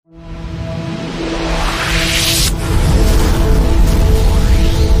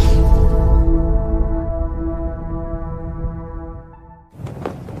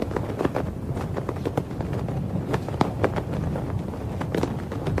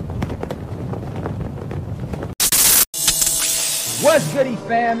What's goody,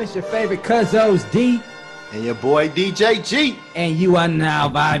 fam? It's your favorite Cuzzo's D. And your boy DJ G. And you are now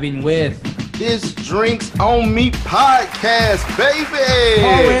vibing with this Drinks on Me podcast, baby.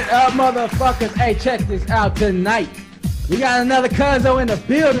 Pull it up, motherfuckers. Hey, check this out tonight. We got another Cuzzo in the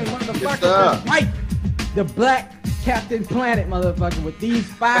building, motherfucker. That's right. The Black Captain Planet, motherfucker. With these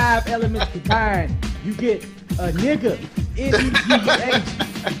 5 elements combined, you get a nigga, N-E-G-H,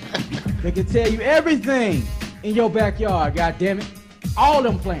 that can tell you everything in your backyard, goddammit. All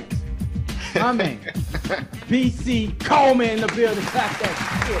them plants. My man, BC Coleman in the building. Clap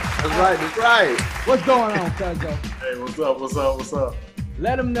that shit. That's right, that's right. What's going on, Cuzzo? Hey, what's up?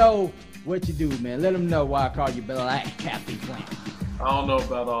 Let them know what you do, man. Let them know why I call you Black Captain Planet. I don't know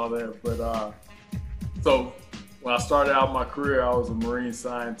about all that, but so when I started out my career, I was a marine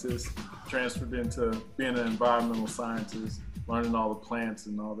scientist, transferred into being an environmental scientist, learning all the plants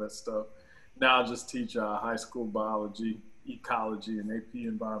and all that stuff. Now I just teach high school biology, ecology, and AP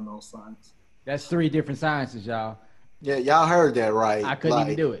environmental science. That's 3 different sciences, y'all. Yeah, y'all heard that right. I couldn't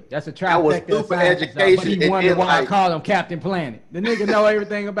even do it. That's a That was trifecta of super sciences. education. But he wondered why I called him Captain Planet. The nigga know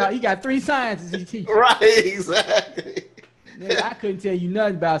everything about. He got 3 sciences he teaches. Right, exactly. Nigga, I couldn't tell you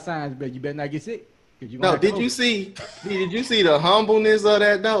nothing about science, but you better not get sick. No, did you see the humbleness of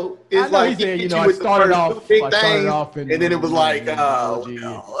that though? It's I know like he said, you know, I started off in and then it was like, biology,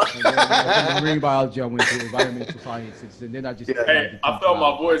 marine biology, I went to environmental sciences, and then I just hey, I felt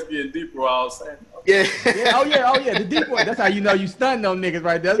my voice getting deeper while I was saying. Yeah. Oh yeah, the deep one. That's how you know you stunned them niggas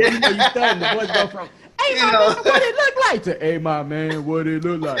right there. That's how you know you stunned. The voice go from, hey my man, what it look like to, hey my man, what it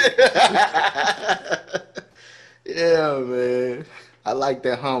look like. Yeah, man. I like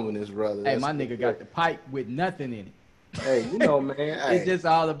that humbleness, brother. Hey, my nigga got the pipe with nothing in it. Hey, you know, man. It's just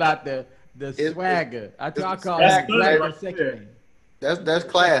all about the swagger. I call it Black Secchi Man. That's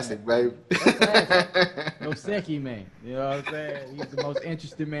classic, baby. That's classic. No Secchi Man. You know what I'm saying? He's the most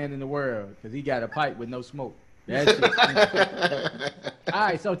interesting man in the world because he got a pipe with no smoke. That's it. All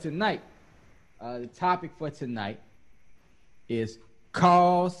right, so tonight, the topic for tonight is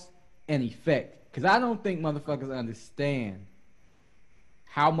cause and effect. Because I don't think motherfuckers understand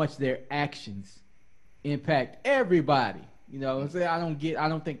how much their actions impact everybody. You know what I'm saying? I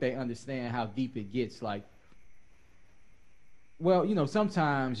don't think they understand how deep it gets. Like, well, you know,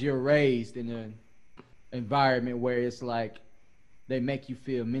 sometimes you're raised in an environment where it's like they make you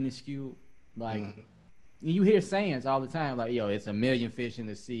feel minuscule. Like, you hear sayings all the time, like, yo, it's a million fish in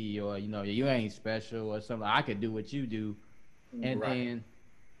the sea, or, you know, you ain't special, or something. I could do what you do. And then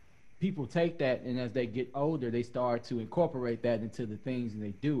people take that, and as they get older, they start to incorporate that into the things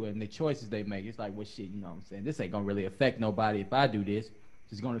they do and the choices they make. It's like, well, shit, you know what I'm saying? This ain't gonna really affect nobody if I do this.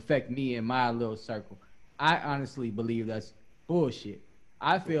 It's gonna affect me and my little circle. I honestly believe that's bullshit.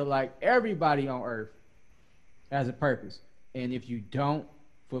 I feel like everybody on Earth has a purpose, and if you don't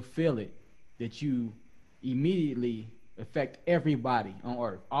fulfill it, that you immediately affect everybody on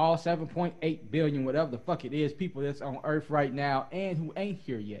Earth. All 7.8 billion, whatever the fuck it is, people that's on Earth right now and who ain't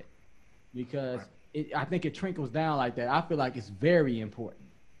here yet. Because I think it trickles down like that. I feel like it's very important,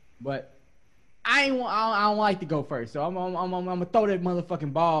 but I don't like to go first. So I'm gonna throw that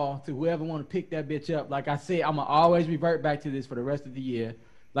motherfucking ball to whoever want to pick that bitch up. Like I said, I'm gonna always revert back to this for the rest of the year,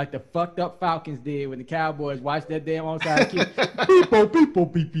 like the fucked up Falcons did when the Cowboys watched that damn onside kick. People.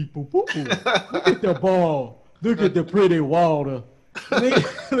 Look at the ball. Look at the pretty water.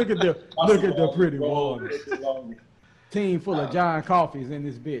 Look at the pretty water. Team full of John Coffees in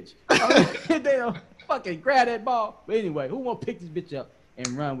this bitch. They don't fucking grab that ball. But anyway, who want to pick this bitch up and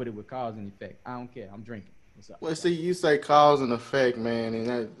run with it with cause and effect? I don't care. I'm drinking. What's up? Well, see, you say cause and effect, man, and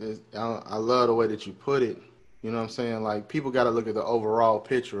that is, I love the way that you put it. You know what I'm saying? Like, people got to look at the overall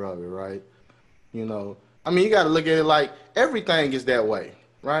picture of it, right? You know, I mean, you got to look at it like everything is that way,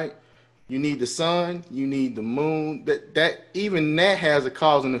 right? You need the sun, you need the moon. Even that has a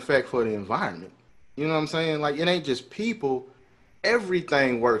cause and effect for the environment. You know what I'm saying? Like, it ain't just people.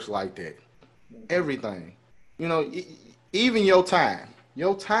 Everything works like that. Everything. You know, even your time.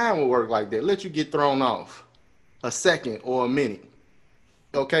 Your time will work like that. Let you get thrown off a second or a minute.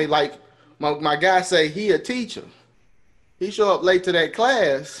 Okay? Like, my guy say he a teacher. He show up late to that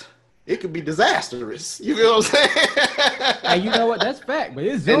class, it could be disastrous. You feel what I'm saying? Hey, you know what? That's fact. But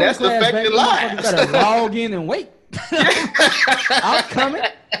it's Zoom and that's class, affecting lives. You better log in and wait. I'm coming,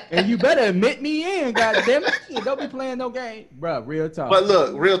 and you better admit me in, goddamn it. Shit, don't be playing no game, bro. Real talk. But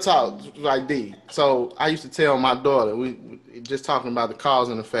look, real talk, like D. So I used to tell my daughter, we just talking about the cause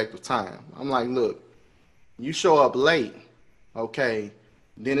and effect of time. I'm like, look, you show up late, okay,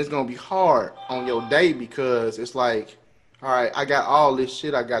 then it's gonna be hard on your day because it's like, all right, I got all this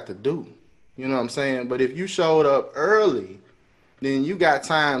shit I got to do. You know what I'm saying? But if you showed up early, then you got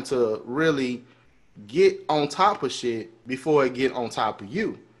time to really get on top of shit before it get on top of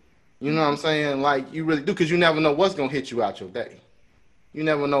you. You know what I'm saying? Like you really do, because you never know what's gonna hit you out your day. You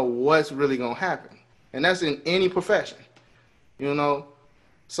never know what's really gonna happen, and that's in any profession. You know.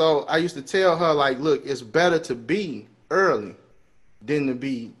 So I used to tell her like, look, it's better to be early than to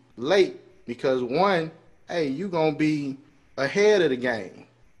be late, because one, hey, you gonna be ahead of the game.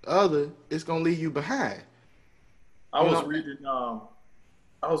 The other, it's gonna leave you behind. I was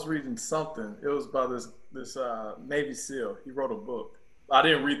reading something. It was about this Navy SEAL. He wrote a book. I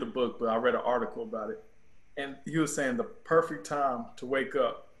didn't read the book, but I read an article about it. And he was saying the perfect time to wake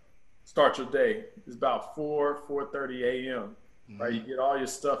up, start your day, is about 4:30 a.m. Right? You get all your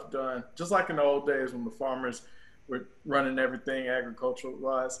stuff done, just like in the old days when the farmers were running everything agricultural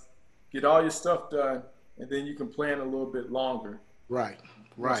wise. Get all your stuff done, and then you can plan a little bit longer. Right.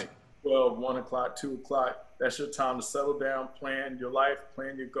 12, 1 o'clock, 2 o'clock. That's your time to settle down, plan your life,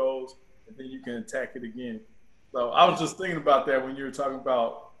 plan your goals, and then you can attack it again. So I was just thinking about that when you were talking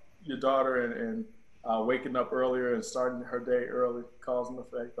about your daughter and waking up earlier and starting her day early, cause and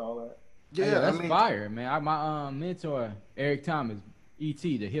effect, all that. Yeah, that's fire, man. My mentor, Eric Thomas,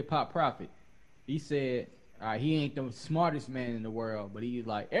 E.T., the hip hop prophet, he said he ain't the smartest man in the world, but he's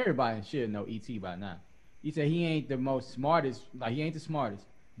like, everybody should know E.T. by now. He said he ain't the most smartest, like he ain't the smartest,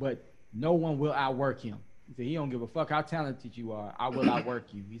 but no one will outwork him. He said he don't give a fuck how talented you are. I will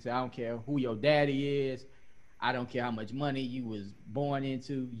outwork you. He said I don't care who your daddy is. I don't care how much money you was born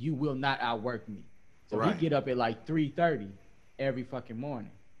into. You will not outwork me. So he get up at like 3:30 every fucking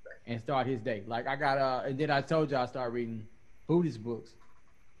morning and start his day. Like I got and then I told you I started reading Buddhist books.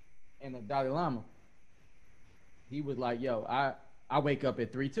 And the Dalai Lama, he was like, yo, I wake up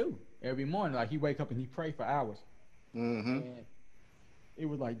at 3 too every morning. Like he wake up and he pray for hours. And it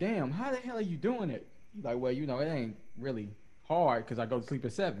was like, damn, how the hell are you doing it? He's like, well, you know, it ain't really hard because I go to sleep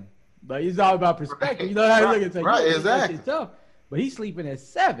at 7. But it's all about perspective. You know how you look at it. Right, exactly. Tough. But he's sleeping at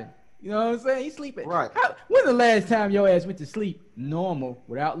 7. You know what I'm saying? He's sleeping. Right. When the last time your ass went to sleep normal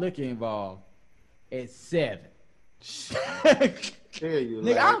without liquor involved? At 7. Tell you,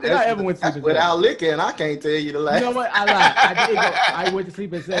 nigga, I don't think I ever went to sleep at 7. Without liquor, and I can't tell you the last. You know what? I lied. I did go. I went to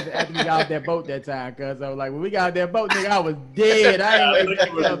sleep at 7 after we got off that boat that time, cuz I was like, when we got off that boat, nigga, I was dead. I ain't wake back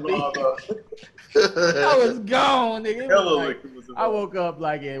up. I was gone, nigga. I woke up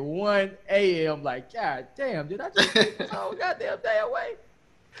like at 1 a.m. like, God damn, did I just take this whole goddamn day away?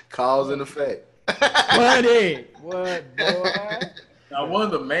 Cause and effect. What, boy? Now, one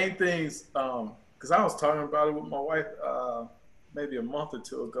of the main things, because I was talking about it with my wife maybe a month or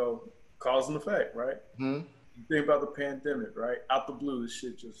two ago, cause and effect, right? You think about the pandemic, right? Out the blue, this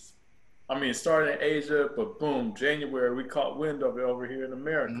shit just, I mean, it started in Asia, but boom, January, we caught wind of it over here in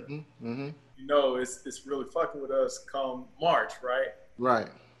America. You know, it's really fucking with us come March, right? Right.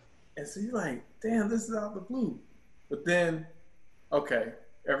 And so you're like, damn, this is out the blue. But then, okay,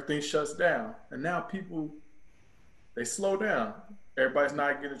 everything shuts down. And now people, they slow down. Everybody's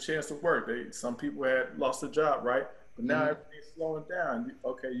not getting a chance to work. Some people had lost their job, right? But now everything's slowing down.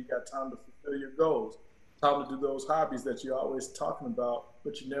 Okay, you got time to fulfill your goals. Time to do those hobbies that you're always talking about,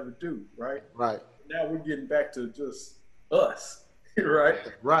 but you never do, right? Right. Now we're getting back to just us, right?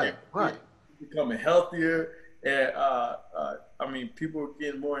 Right. Becoming healthier, and I mean, people are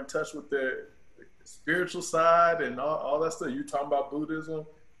getting more in touch with their spiritual side and all that stuff. You talking about Buddhism?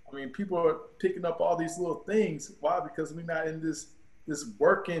 I mean, people are picking up all these little things. Why? Because we're not in this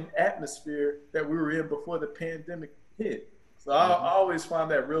working atmosphere that we were in before the pandemic hit. So I always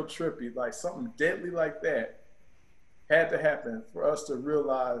find that real trippy. Like something deadly like that had to happen for us to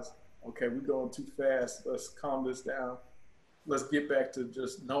realize, okay, we're going too fast. Let's calm this down. Let's get back to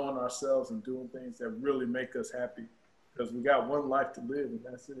just knowing ourselves and doing things that really make us happy, because we got one life to live and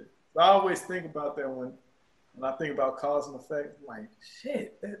that's it. So I always think about that when I think about cause and effect. Like,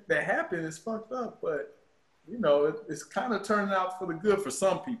 shit, that happened. It's fucked up, but you know, it's kind of turning out for the good for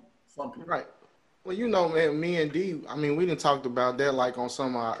some people. Right. Well, you know, man, me and D, I mean, we done talked about that like on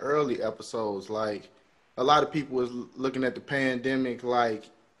some of our early episodes. Like, a lot of people was looking at the pandemic like,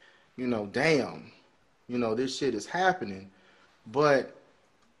 you know, damn, you know, this shit is happening. But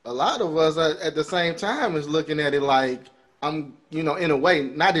a lot of us at the same time is looking at it like, I'm, you know, in a way,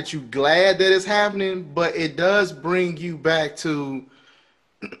 not that you're glad that it's happening, but it does bring you back to,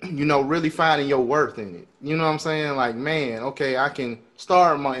 you know, really finding your worth in it. You know what I'm saying? Like, man, okay, I can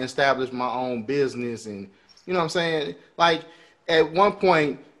establish my own business. And, you know what I'm saying? Like, at one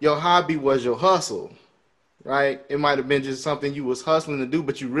point, your hobby was your hustle, right? It might have been just something you was hustling to do,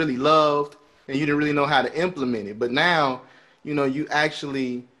 but you really loved and you didn't really know how to implement it. But now, you know, you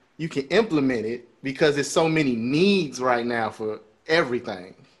can implement it because there's so many needs right now for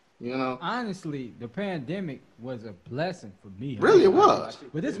everything. You know, Honestly, the pandemic was a blessing for me. really it was.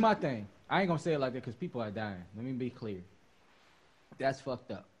 But this is my thing. I ain't gonna say it like that because people are dying. Let me be clear. That's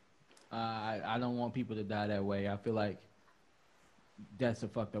fucked up. I don't want people to die that way. I feel like that's a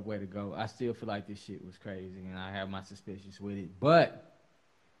fucked up way to go. I still feel like this shit was crazy, and I have my suspicions with it. But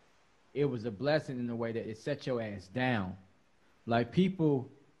it was a blessing in the way that it set your ass down. Like people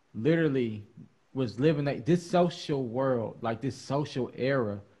literally was living like this social world, like this social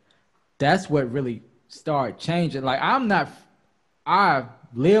era. That's what really started changing. Like I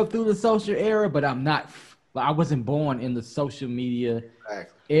lived through the social era, but I wasn't born in the social media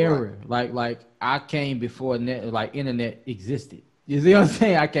era. Right. Like I came before internet existed. You see what I'm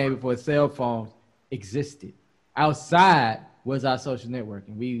saying? I came before cell phones existed. Outside was our social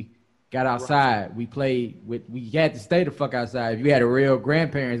networking. We got outside. We played we had to stay the fuck outside. If you had a real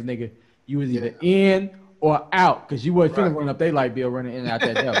grandparents, nigga, you was either in or out because you wasn't finna run up their light bill running in and out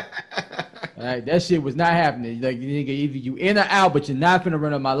that door. Right? That shit was not happening. Like nigga, either you in or out, but you're not finna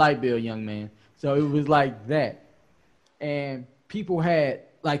run up my light bill, young man. So it was like that. And people had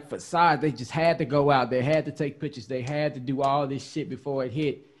like facades. They just had to go out. They had to take pictures. They had to do all this shit before it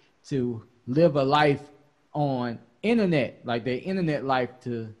hit to live a life on internet, like their internet life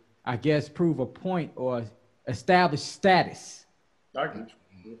to, I guess, prove a point or establish status.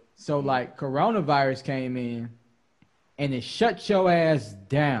 So like coronavirus came in and it shut your ass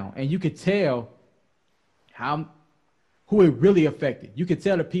down. And you could tell who it really affected. You could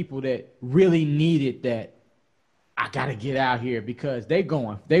tell the people that really needed that. I gotta get out here because they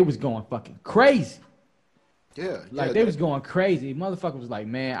was going fucking crazy. Yeah. Like they was going crazy. Motherfucker was like,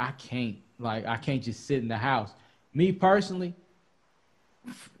 man, I can't just sit in the house. Me personally,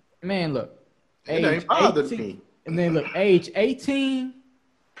 man, look, age 18, and then look, age 18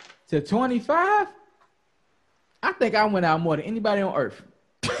 to 25, I think I went out more than anybody on earth.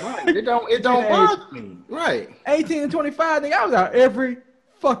 Right. It don't bother me. Right. 18 and 25, nigga, I was out every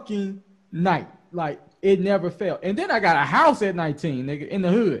fucking night. Like it never failed. And then I got a house at 19, nigga, in the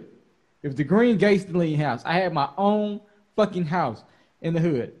hood. It was the Green Gasoline house. I had my own fucking house in the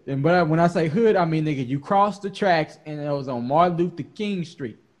hood. And but when I say hood, I mean, nigga, you cross the tracks and it was on Martin Luther King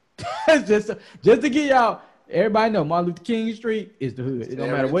Street. just to get y'all, everybody know Martin Luther King Street is the hood. It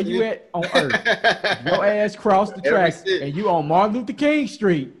don't matter where you at on earth. Your ass crossed the tracks and you on Martin Luther King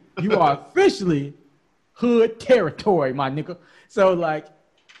Street, you are officially hood territory, my nigga. So like,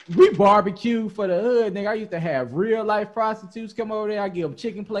 we barbecue for the hood, nigga. I used to have real life prostitutes come over there. I give them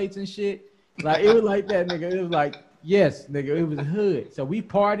chicken plates and shit. Like it was like that, nigga. It was like, yes, nigga, it was a hood. So we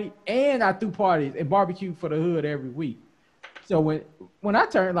partied and I threw parties and barbecue for the hood every week. So when I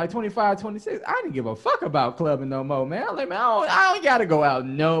turned like 25, 26, I didn't give a fuck about clubbing no more, man. I'm like, man, I don't gotta go out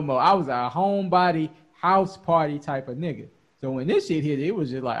no more. I was a homebody, house party type of nigga. So when this shit hit, it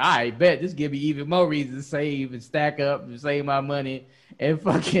was just like, I bet this give me even more reason to save and stack up and save my money and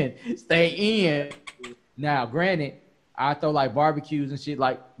fucking stay in. Now, granted, I throw like barbecues and shit.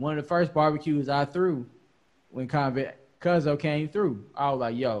 Like one of the first barbecues I threw when Cuzzo came through, I was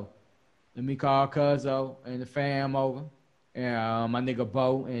like, yo, let me call Cuzzo and the fam over. And my nigga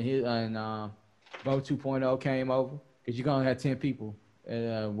Bo and Bo 2.0 came over because you're going to have 10 people,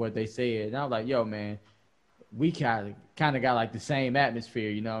 what they said. And I was like, yo, man, we kind of got like the same atmosphere,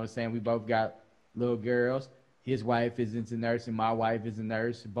 you know what I'm saying? We both got little girls. His wife is into nursing. My wife is a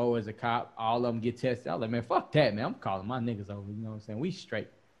nurse. Bo is a cop. All of them get tested. I was like, man, fuck that, man. I'm calling my niggas over. You know what I'm saying? We straight.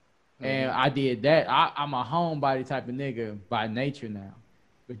 Mm-hmm. And I did that. I'm a homebody type of nigga by nature now.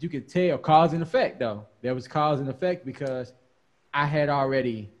 But you could tell cause and effect, though. There was cause and effect because I had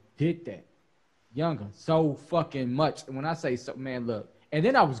already did that younger so fucking much. When I say so, man, look. And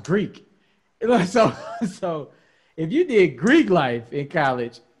then I was Greek. So if you did Greek life in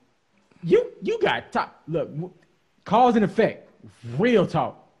college, you got top. Look, cause and effect, real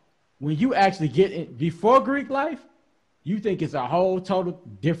talk. When you actually get in before Greek life, you think it's a whole total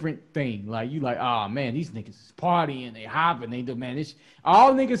different thing. Like you like, oh man, these niggas is partying, they hopping, they do man. This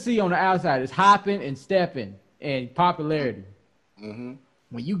all niggas see on the outside is hopping and stepping and popularity. Mm-hmm.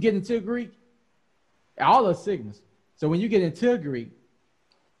 When you get into Greek, all the signals. So when you get into Greek,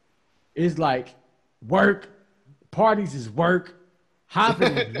 it's like work, parties is work,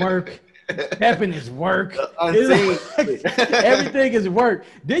 hopping is work. Stepping is work. Everything is work.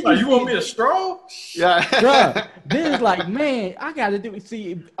 Then you want me to stroll? Yeah. Bruh, then it's like, man, I got to do it.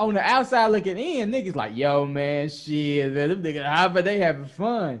 See, on the outside looking in, niggas like, yo, man, shit, man, them niggas hopping, they having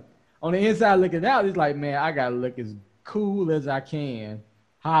fun. On the inside looking out, it's like, man, I got to look as cool as I can,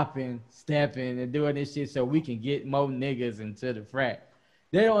 hopping, stepping, and doing this shit so we can get more niggas into the frat.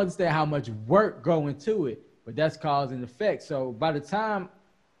 They don't understand how much work go into it. but that's cause and effect. So by the time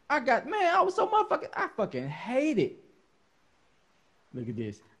I got, man, I was so motherfucking, I fucking hate it. Look at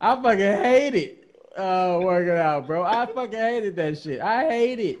this. I fucking hate it. Working out, bro. I fucking hated that shit. I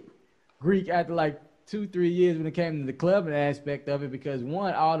hate it. Greek after like 2-3 years when it came to the clubbing aspect of it, because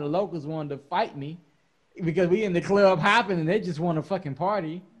one, all the locals wanted to fight me because we in the club hopping and they just want to fucking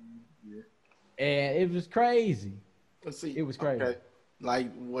party. Yeah. And it was crazy. Let's see. It was crazy. Okay.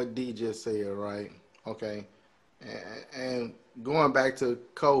 Like what D just said, right? Okay. And going back to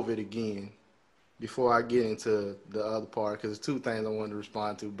COVID again, before I get into the other part, because there's two things I wanted to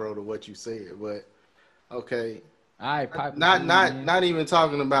respond to, bro, to what you said. But okay. All right, not even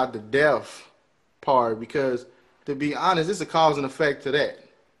talking about the death part, because to be honest, it's a cause and effect to that.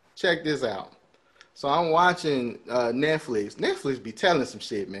 Check this out. So I'm watching Netflix. Netflix be telling some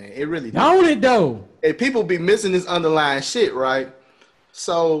shit, man. It really does. Don't it though? And people be missing this underlying shit, right?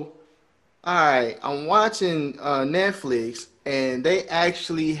 So, all right, I'm watching Netflix, and they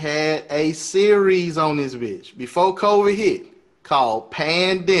actually had a series on this bitch before COVID hit called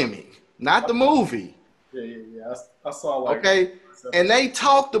Pandemic, not the movie. Yeah. I saw like. Okay. And they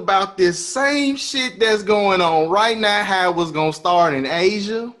talked about this same shit that's going on right now, how it was going to start in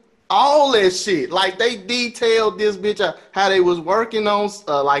Asia. All that shit. Like, they detailed this bitch out, how they was working on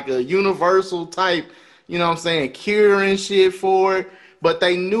like a universal type, you know what I'm saying, cure and shit for it. But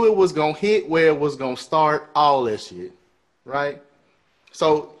they knew it was going to hit where it was going to start, all that shit. Right?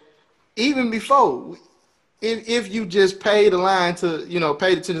 So, even before, if you just paid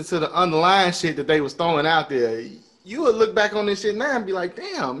paid attention to the underlying shit that they was throwing out there, you would look back on this shit now and be like,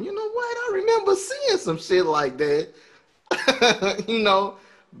 damn, you know what? I remember seeing some shit like that.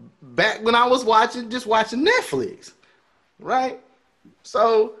 Back when I was watching Netflix, right?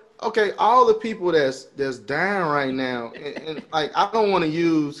 So, okay, all the people that's down right now, and like, I don't want to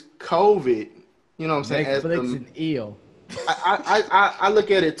use COVID, you know what I'm saying? Netflix and ill. I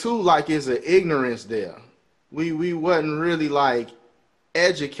look at it too like it's an ignorance there. We wasn't really like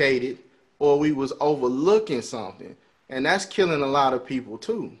educated, or we was overlooking something, and that's killing a lot of people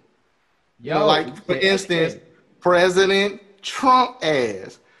too. Like for instance, President Trump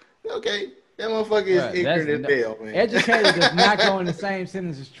ass. Okay, that motherfucker is ignorant as hell, man. Educated does not go in the same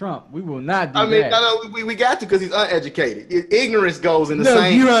sentence as Trump. We will not do that. No, we got to, because he's uneducated. Ignorance goes in the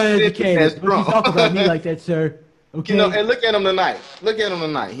same. No, you're uneducated. As Trump. Don't talk about me like that, sir. Okay. And look at him tonight.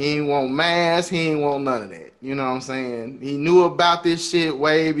 He ain't want masks. He ain't want none of that. You know what I'm saying? He knew about this shit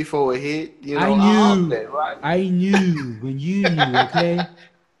way before it hit. I knew. That, right? I knew when you knew. Okay.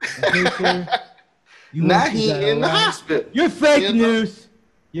 Okay, sir. Now he in the hospital. You're fake news.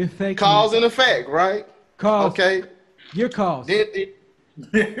 You're fake cause news. and effect, right? Cause. Okay. Your cause.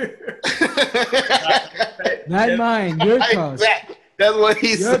 Not mine. Your cause. Exactly. That's what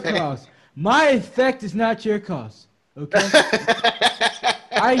he said. Your cause. My effect is not your cause. Okay.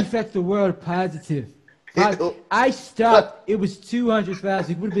 I affect the world positive. I stopped. It was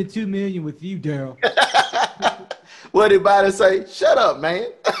 200,000. It would have been 2 million with you, Daryl. What did Biden say? Shut up, man.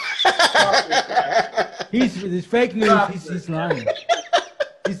 He's fake news. He's lying.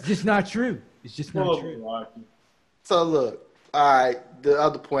 It's just not true. It's just not true. So look, all right, the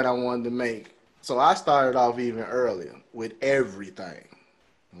other point I wanted to make. So I started off even earlier with everything.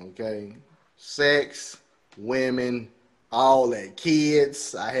 Okay? Sex, women, all that.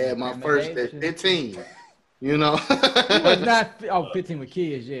 Kids. I had my first at 15. You know? You was not 15 with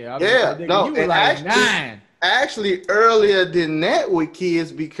kids, yeah. You were like 9. Actually, earlier than that with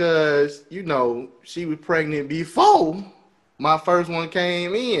kids, because, she was pregnant before my first one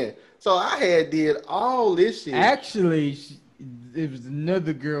came in. So I had did all this shit. Actually, it was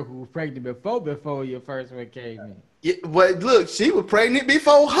another girl who was pregnant before your first one came in. Yeah, but look, she was pregnant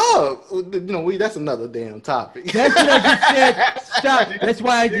before her. That's another damn topic. That's what I just said. Stop. That's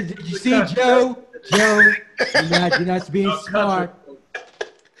why you see, Joe, you're not being smart.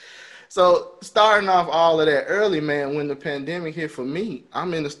 So starting off all of that early, man, when the pandemic hit for me,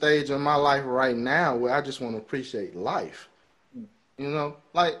 I'm in the stage of my life right now where I just want to appreciate life.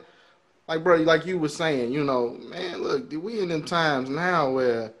 Like bro, like you were saying, man, look, we in them times now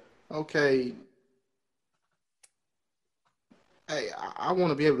where, okay, hey, I want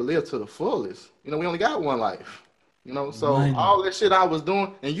to be able to live to the fullest. We only got one life. So all that shit I was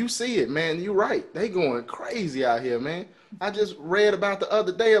doing, and you see it, man, you're right. They going crazy out here, man. I just read about the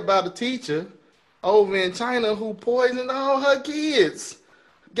other day about a teacher over in China who poisoned all her kids.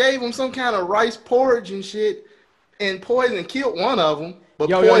 Gave them some kind of rice porridge and shit, and killed one of them, but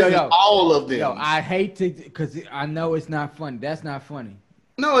poisoned all of them. Yo, I hate to, because I know it's not funny. That's not funny.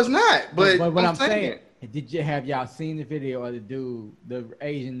 No, it's not. But what I'm saying, Did you have y'all seen the video of the dude, the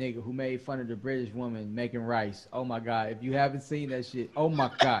Asian nigga who made fun of the British woman making rice? Oh my God. If you haven't seen that shit, oh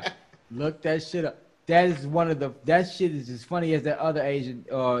my God. Look that shit up. That is that shit is as funny as that other Asian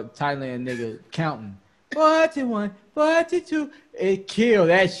Thailand nigga counting. 41, 42. It killed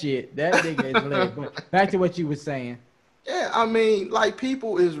that shit. That nigga is hilarious. But back to what you were saying. Yeah, I mean, like,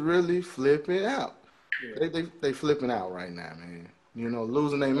 people is really flipping out. Yeah. They flipping out right now, man. You know,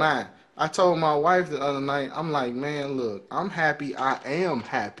 losing their mind. I told my wife the other night, I'm like, man, look, I'm happy. I am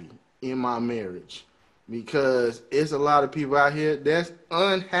happy in my marriage because it's a lot of people out here that's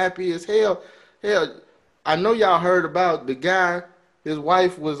unhappy as hell. Hell, I know y'all heard about the guy. His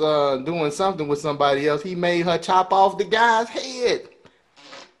wife was doing something with somebody else. He made her chop off the guy's head.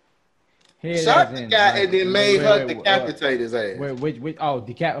 Shot the guy and then made her decapitate his ass. Which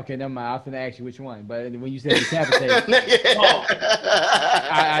okay, never mind. I was gonna ask you which one, but when you said decapitate,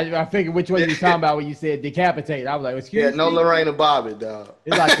 I figured which one you were talking about when you said decapitate. I was like, excuse me. Yeah, no Lorena Bobbitt, dog.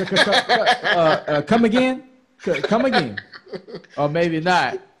 It's like come again, come again, or maybe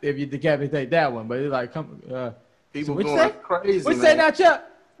not if you decapitate that one. But it's like come. People so going crazy. What you say now, Chuck?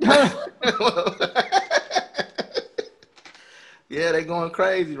 Yeah, they going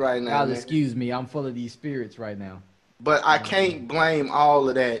crazy right now. Y'all excuse me, I'm full of these spirits right now. But I can't blame all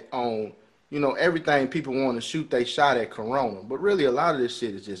of that on, everything people want to shoot they shot at Corona. But really, a lot of this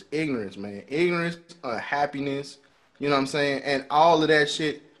shit is just ignorance, man. Ignorance, unhappiness, you know what I'm saying? And all of that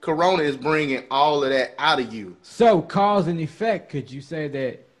shit, Corona is bringing all of that out of you. So, cause and effect, could you say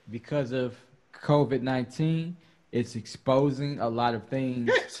that because of COVID-19, it's exposing a lot of things?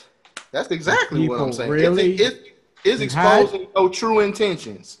 Yes, that's exactly what I'm saying. Really? It's exposing no true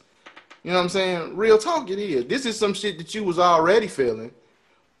intentions. You know what I'm saying? Real talk it is. This is some shit that you was already feeling.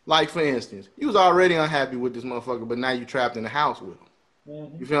 Like, for instance, you was already unhappy with this motherfucker, but now you trapped in the house with him.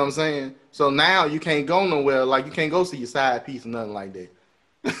 Mm-hmm. You feel what I'm saying? So now you can't go nowhere. Like, you can't go see your side piece or nothing like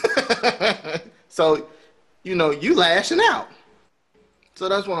that. So, you lashing out. So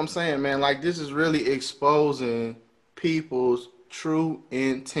that's what I'm saying, man. Like, this is really exposing people's true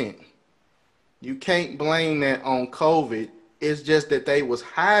intent. You can't blame that on COVID. It's just that they was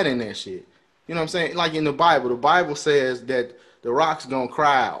hiding that shit. You know what I'm saying? Like in the Bible says that the rock's gonna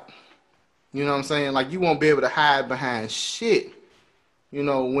cry out. You know what I'm saying? Like you won't be able to hide behind shit,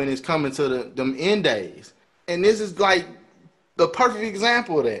 when it's coming to them end days. And this is like the perfect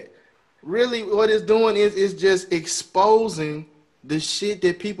example of that. Really what it's doing is just exposing the shit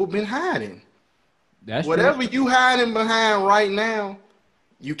that people been hiding. That's whatever true. You hiding behind right now,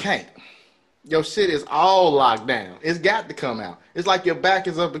 you can't. Your shit is all locked down. It's got to come out. It's like your back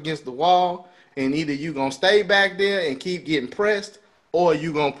is up against the wall, and either you gonna stay back there and keep getting pressed, or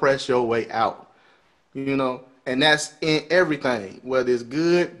you gonna press your way out. And that's in everything, whether it's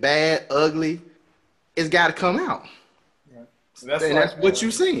good, bad, ugly. It's got to come out. Right. That's what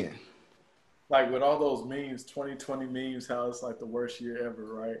you seeing. Like with all those memes, 2020 memes, how it's like the worst year ever,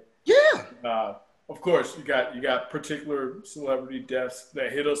 right? Yeah. Of course, you got particular celebrity deaths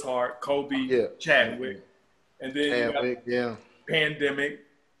that hit us hard. Kobe, Chadwick, and then you got pandemic.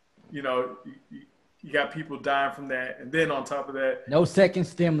 You got people dying from that, and then on top of that, no second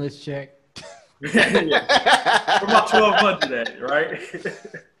stimulus check. From my 1,200, right?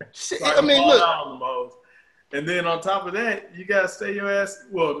 I mean, look. And then on top of that, you gotta stay your ass.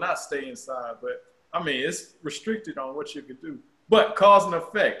 Well, not stay inside, but I mean, it's restricted on what you can do. But cause and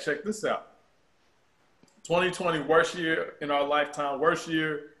effect. Check this out. 2020, worst year in our lifetime, worst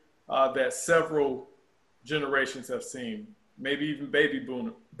year that several generations have seen, maybe even baby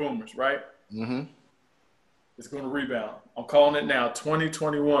boomers, right? Mm-hmm. It's going to rebound. I'm calling it now,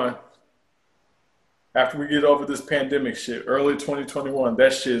 2021. After we get over this pandemic shit, early 2021,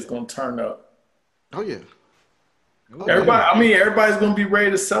 that shit is going to turn up. Oh, yeah. Everybody's going to be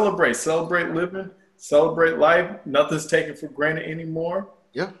ready to celebrate living, celebrate life. Nothing's taken for granted anymore.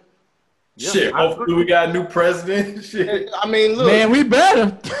 Yeah. Shit, hopefully we got a new president. Shit. I mean, look. Man, we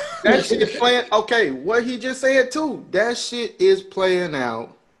better. That shit is playing. Okay, what he just said, too. That shit is playing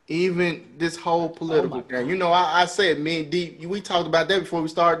out. Even this whole political thing. I said, me and D, we talked about that before we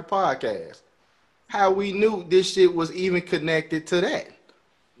started the podcast. How we knew this shit was even connected to that.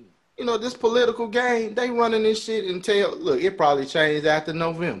 This political game, they running this shit until, look, it probably changed after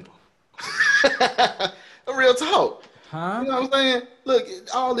November. Real talk. Huh? You know what I'm saying? Look,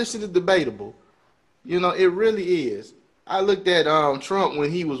 all this shit is debatable. It really is. I looked at Trump when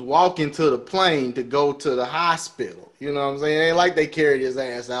he was walking to the plane to go to the hospital. You know what I'm saying? It ain't like they carried his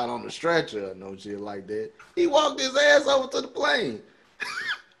ass out on the stretcher or no shit like that. He walked his ass over to the plane.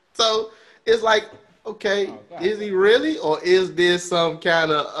 So it's like, okay, is he really, or is this some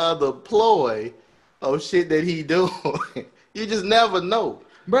kind of other ploy of shit that he doing. You just never know.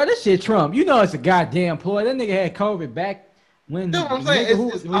 Bro, this shit Trump. You know it's a goddamn ploy. That nigga had COVID back when That's what I'm the saying. nigga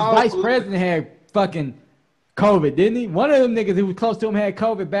who It's was all vice political. president had fucking COVID, didn't he? One of them niggas who was close to him had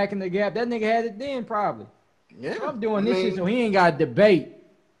COVID back in the gap. That nigga had it then probably. Yeah, Trump doing I this mean, shit so he ain't got to debate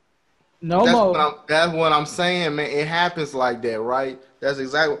no that's more. that's what I'm saying, man. It happens like that, right? That's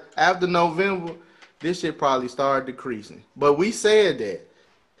exactly after November. This shit probably started decreasing, but we said that,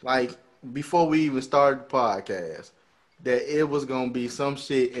 like before we even started the podcast, that it was gonna be some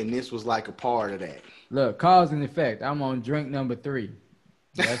shit, and this was like a part of that. Look, cause and effect. I'm on drink number 3.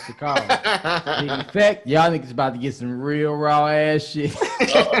 That's the cause. The effect, y'all niggas about to get some real raw ass shit.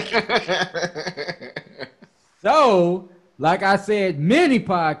 So, like I said many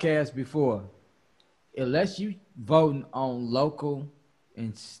podcasts before, unless you voting on local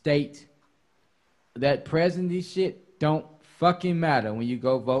and state, that presidency shit don't fucking matter when you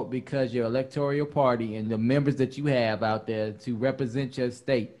go vote because your electoral party and the members that you have out there to represent your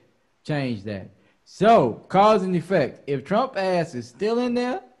state change that. So, cause and effect. If Trump ass is still in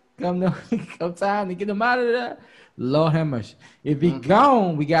there, come time to get him out of there, Lord have mercy. If he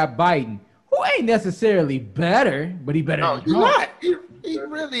gone, we got Biden, who ain't necessarily better, but he better No, than he's Trump. not. He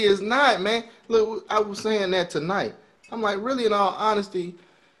really is not, man. Look, I was saying that tonight. I'm like, really, in all honesty,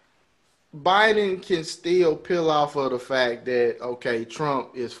 Biden can still peel off of the fact that, okay, Trump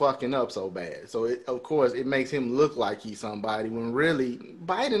is fucking up so bad. So, of course, it makes him look like he's somebody when really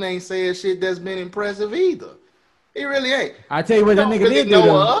Biden ain't saying shit that's been impressive either. He really ain't. I tell you what, that Don't nigga really did do know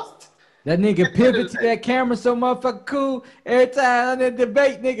though. us. That nigga At the end pivot of to the day. that camera so motherfucking cool. Every time on that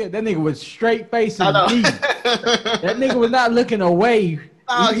debate, nigga, that nigga was straight facing I know. me. That nigga was not looking away. He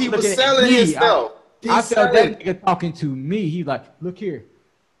was looking at selling me. himself. I He's felt selling. that nigga talking to me. He like, look here.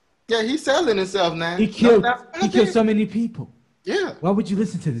 Yeah, he's selling himself now. He killed. No, that's He about killed it. so many people. Yeah. Why would you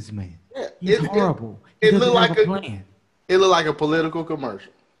listen to this man? Yeah. He's It- it- horrible. it He doesn't looked have like a a- plan. It looked like a political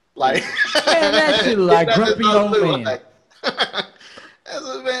commercial. Like Man, that shit look like That's grumpy what it old look man. like. That's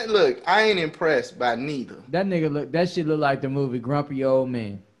what, man. Look, I ain't impressed by neither. That nigga look. That shit look like the movie Grumpy Old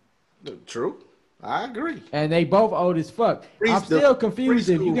Man. True, I agree. And they both old as fuck. I'm Preschool- still confused.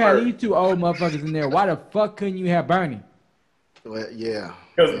 If you got preschool these two old motherfuckers in there, why the fuck couldn't you have Bernie? Well, yeah,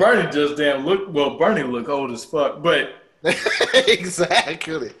 Because Bernie just damn Bernie look old as fuck. But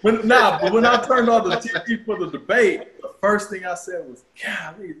exactly. when I turned on the TV for the debate, the first thing I said was,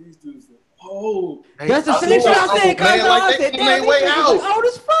 "Golly, these dudes look old." That's the I same shit saw I said. old Cause man like I they said, on damn, their these way niggas look out. old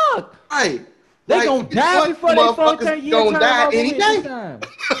as fuck. Right. They Like, gonna die what before they motherfuckers 14-year gonna term die over any with this day.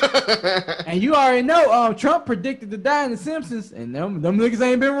 time. And you already know, Trump predicted to die in The Simpsons, and them niggas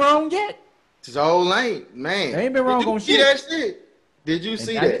ain't been wrong yet. So ain't man. They ain't been wrong Did you on see shit. that shit? Did you And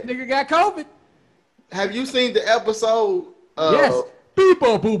see now that? this nigga got COVID. Have you seen the episode? Yes. Boop,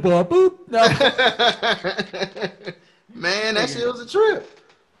 boop, boop, boop. No. Man, that shit was a trip.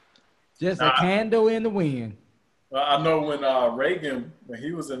 Just a candle in the wind. I know when Reagan, when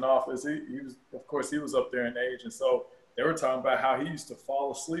he was in office, he was, of course, he was up there in age, and so they were talking about how he used to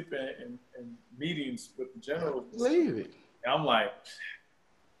fall asleep in meetings with the generals. Believe it. And I'm like,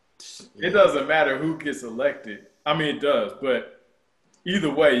 it doesn't matter who gets elected. I mean, it does, but either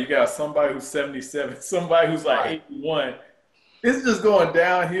way, you got somebody who's 77, somebody who's like 81. It's just going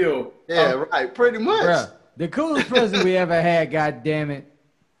downhill. Yeah, right. Pretty much. Bruh, the coolest president we ever had, God damn it,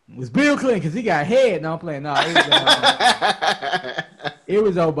 was Bill Clinton because he got head. No, I'm playing. No, it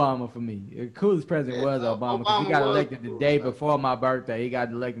was Obama for me. The coolest president was Obama because he got Obama was elected the cool, day man. before my birthday. He got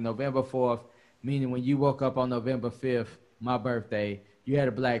elected November 4th, meaning when you woke up on November 5th, my birthday, you had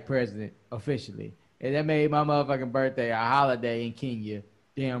a black president officially. And that made my motherfucking birthday a holiday in Kenya.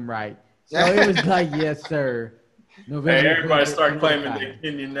 Damn right. So it was like, yes, sir. November Hey, everybody 5th, start claiming solidified.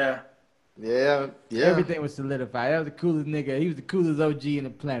 they're Kenyan now. Yeah. Everything was solidified. That was the coolest nigga. He was the coolest OG in the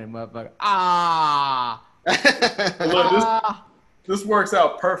planet, motherfucker. Ah! Look, this works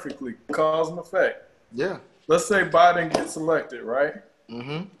out perfectly. Cause and effect. Yeah. Let's say Biden gets elected, right?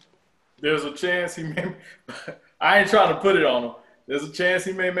 Mm-hmm. There's a chance he may. I ain't trying to put it on him. There's a chance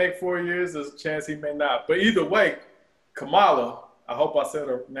he may make 4 years. There's a chance he may not. But either way, Kamala, I hope I said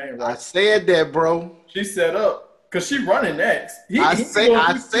her name I right. said that, bro. She set up because she running next. I He said doing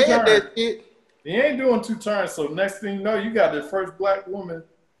two that terms. shit. He ain't doing 2 turns. So next thing you know, you got the first black woman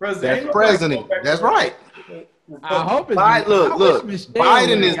president. That's Ain't nobody president. going back That's to right. Republican. I hope it's Biden, look. I wish Michelle Biden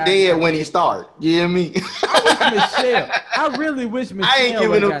would've is got dead that. when he started. You hear me? I wish Michelle. I really wish Michelle. I ain't giving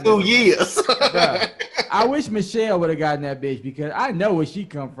would've him gotten 2 years. Bruh, I wish Michelle would have gotten that bitch because I know where she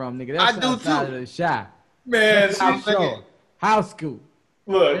come from, nigga. That's I do outside too. of the shop. Man, House she, show. House school.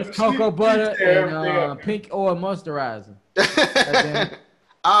 look, It's cocoa she butter tear and everything up. pink oil moisturizer. Goddamn it.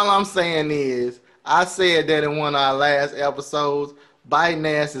 All I'm saying is, I said that in one of our last episodes. Biden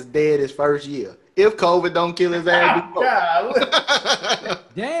ass is dead his first year. If COVID don't kill his ass before.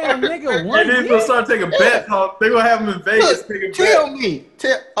 Damn, nigga, And one then year? they'll start taking bets on. They're gonna have him in Vegas Look, taking tell bets. me.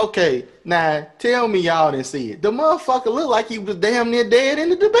 Okay, now tell me y'all didn't see it. The motherfucker looked like he was damn near dead in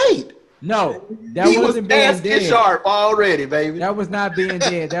the debate. No, that He was wasn't being asking dead. sharp already, baby. That was not being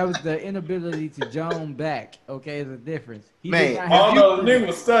dead. That was the inability to Joan back. Okay, there's a difference. He Man, did not Oh have no, the nigga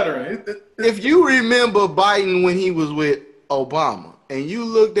was stuttering. If you remember Biden when he was with Obama and you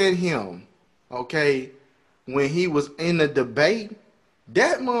looked at him, okay, when he was in the debate,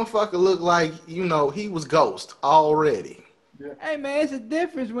 that motherfucker looked like, you know, he was ghost already. Hey man, it's a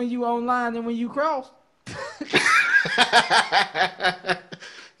difference when you online and when you cross.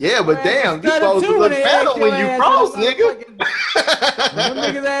 Yeah, but Man, damn, you stutter supposed to too look when they better ask when your you ass cross, when the nigga. motherfucking- When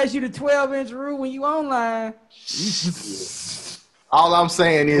them niggas ask you the 12-inch rule when you online. All I'm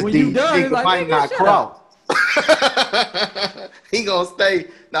saying is When the you done, nigga it's like, might nigga, not shut cross. He gonna stay.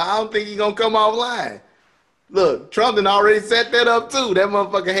 Now I don't think he gonna come offline. Look, Trump done already set that up too. That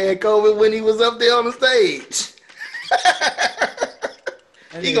motherfucker had COVID when he was up there on the stage.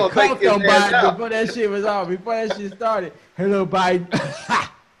 And He then gonna take called his on ass Biden out. before that shit was on. Before that shit started. Hello, Biden.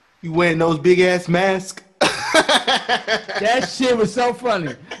 You wearing those big ass masks? That shit was so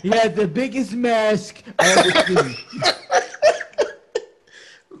funny. He had the biggest mask I've ever seen.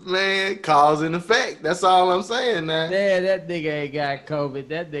 Man, cause and effect. That's all I'm saying, man. Man, that nigga ain't got COVID.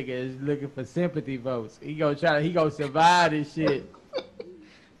 That nigga is looking for sympathy votes. He gonna survive this shit.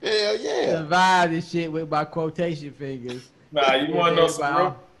 Hell yeah. Survive this shit with my quotation fingers. Nah, you want to know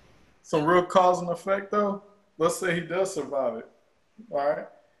Everybody- some real cause and effect though? Let's say he does survive it. All right.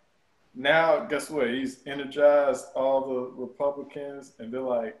 Now, guess what? He's energized all the Republicans, and they're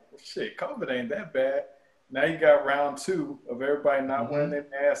like, well, "Shit, COVID ain't that bad." Now you got round two of everybody not wearing their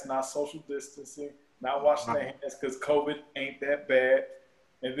masks, not social distancing, not washing their hands because COVID ain't that bad,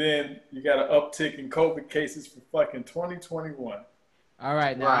 and then you got an uptick in COVID cases for fucking 2021. All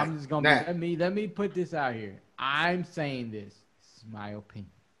right, now Right. I'm just gonna Now- let me put this out here. I'm saying this. This is my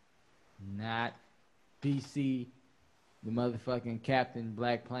opinion, not BC, the motherfucking Captain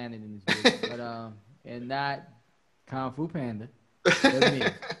Black Planet in this bitch, but and not Kung Fu Panda. That's me.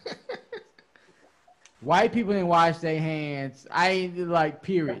 White people didn't wash their hands. I ain't like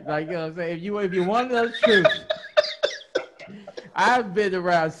period. Like you know what I'm saying. If you want those truth, I've been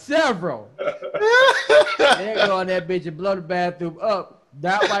around several. They go on that bitch and blow the bathroom up,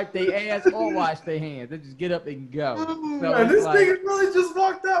 not wipe their ass or wash their hands. They just get up and go. So Man, it's this like, nigga really just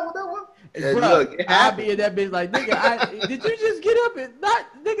walked out with that one. Yeah, bruh, look, it I happened. be in that bitch like, nigga, did you just get up and not,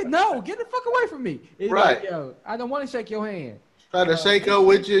 nigga, no, get the fuck away from me. It's Right. like, yo, I don't want to shake your hand. Try to shake up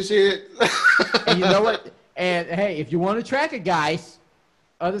with your shit. And you know what? And hey, if you want to track it, guys,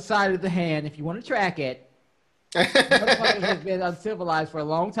 other side of the hand, if you want to track it, motherfuckers has been uncivilized for a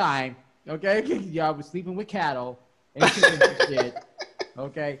long time. Okay, y'all was sleeping with cattle and shit.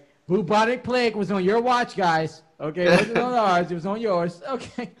 Okay, bubonic plague was on your watch, guys. Okay, it wasn't on ours. It was on yours.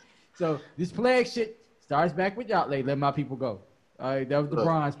 Okay, so this plague shit starts back with y'all. Like, let my people go. All right, that was the Look.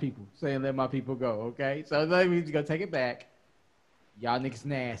 bronze people saying let my people go. Okay, so let me just go take it back. Y'all niggas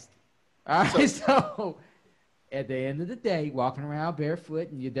nasty. All right, so at the end of the day, walking around barefoot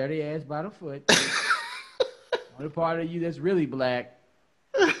and your dirty ass bottom foot, only part of you that's really black,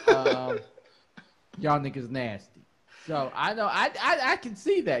 y'all niggas nasty. So I know I can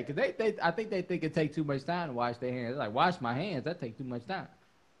see that because I think they think it take too much time to wash their hands. Like, wash my hands, that take too much time.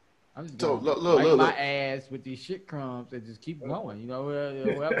 I'm just So, going look, wipe look, my look. ass with these shit crumbs and just keep going. You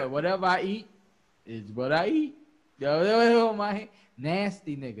know, whatever I eat is what I eat. You know, my hand.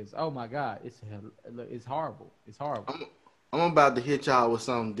 Nasty niggas. Oh my God, it's horrible. It's horrible. I'm about to hit y'all with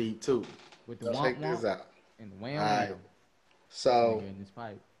something deep too. With the Check womp this womp out. and the wham Alright. wham. So Nigga in this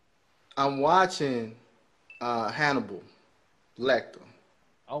pipe. I'm watching Hannibal Lecter.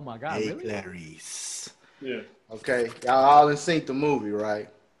 Oh my God, Hey, really? Clarice. Yeah. Okay, y'all all done seen the movie, right?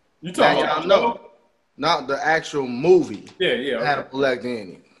 You Now talking y'all about know, not the actual movie. Yeah, yeah. Okay. Hannibal Lecter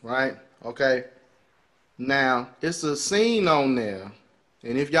in it, right? Okay. Now it's a scene on there,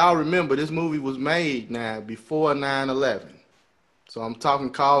 and if y'all remember, this movie was made now before 9/11. So I'm talking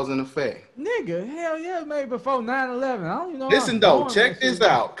cause and effect. Nigga, hell yeah, it was made before 9/11. I don't even know. Listen though, check this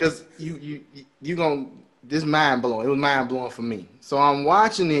out, cause you gonna this mind blowing. It was mind blowing for me. So I'm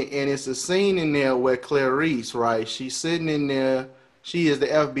watching it, and it's a scene in there where Clarice, right? She's sitting in there. She is the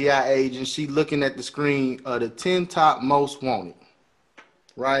FBI agent. She looking at the screen of the 10 top most wanted,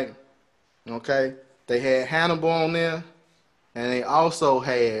 right? Okay. They had Hannibal on there, and they also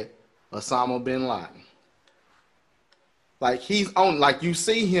had Osama bin Laden. Like he's on, like you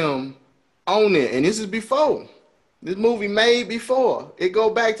see him on it, and this is before. This movie made before. It go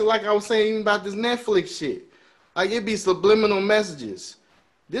back to like I was saying about this Netflix shit. Like it be subliminal messages.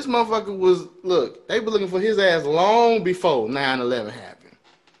 This motherfucker was look. They been looking for his ass long before 9/11 happened,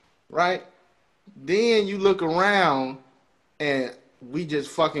 right? Then you look around and we just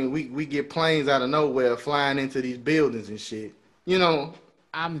fucking we get planes out of nowhere flying into these buildings and shit. You know.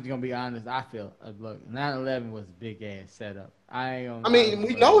 I'm just gonna be honest. I feel look, 9/11 was a big ass setup. I ain't gonna. I mean,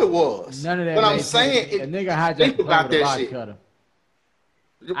 we know it was. None of that. But I'm saying, a nigga hijacked think the about plane with a that box shit. cutter.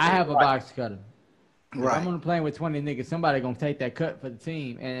 I have a box cutter. If Right. I'm on a plane with 20 niggas, somebody gonna take that cut for the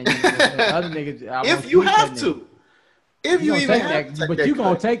team, and the other niggas. If you have to, if you even have to take but that you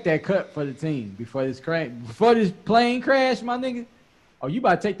gonna cut. take that cut for the team before this plane crash, my nigga. Oh, you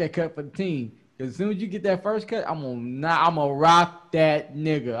about to take that cut for the team. Cause as soon as you get that first cut, I'm gonna rock that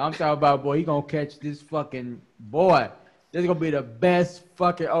nigga. I'm talking about, boy, he gonna catch this fucking boy. This is gonna be the best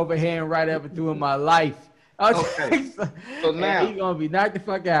fucking overhand right ever through in my life. Okay. So now he gonna be knocked the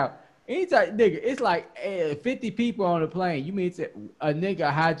fuck out. Anytime, nigga, it's like 50 people on the plane. You mean a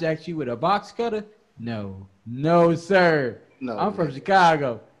nigga hijacks you with a box cutter? No, sir. No, I'm from man.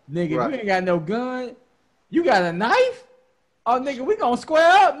 Chicago, nigga. Right. You ain't got no gun. You got a knife? Oh, nigga, we gonna square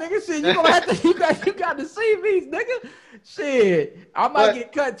up, nigga. Shit, you gonna have to. You got the CVs, nigga. Shit, I might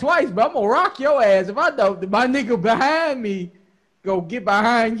get cut twice, but I'm gonna rock your ass if I don't. My nigga behind me go get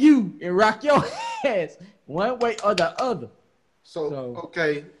behind you and rock your ass one way or the other. So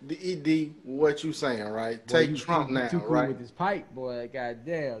okay, the ED, what you saying, right? Boy, Take Trump now, too cool right? with this pipe, boy.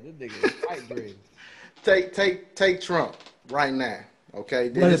 Goddamn, this nigga is pipe dream. Take Trump right now, okay?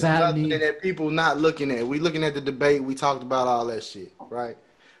 What This is about nothing me? that people not looking at. We looking at the debate. We talked about all that shit, right?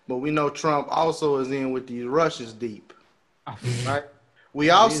 But we know Trump also is in with these Russians deep, right? We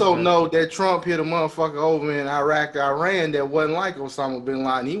also know that Trump hit a motherfucker over in Iraq, Iran that wasn't like Osama bin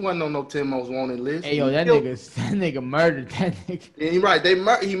Laden. He wasn't on no 10 most wanted list. Hey, yo, that nigga murdered that nigga. Yeah,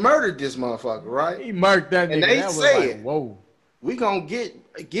 right. He murdered this motherfucker, right? He murked that nigga. And they that was said, like, whoa. We gonna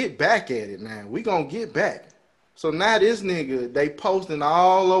get back at it, man. We gonna get back. So now this nigga, they posting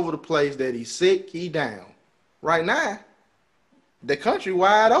all over the place that he's sick, he down. Right now, the country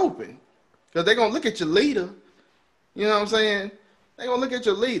wide open. Because they gonna look at your leader. You know what I'm saying? They gonna look at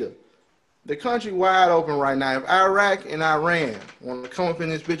your leader. The country wide open right now. If Iraq and Iran want to come up in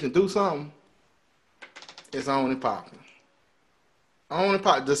this bitch and do something, it's on and popping. On and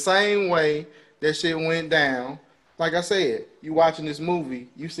popping. The same way that shit went down. Like I said, you watching this movie,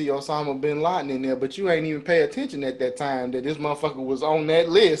 you see Osama bin Laden in there, but you ain't even pay attention at that time that this motherfucker was on that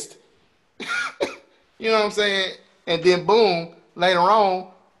list. You know what I'm saying? And then boom, later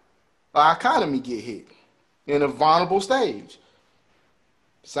on, our economy get hit in a vulnerable stage.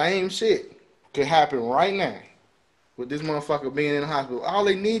 Same shit could happen right now with this motherfucker being in the hospital. All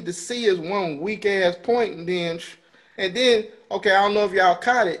they need to see is one weak ass point, and then, okay, I don't know if y'all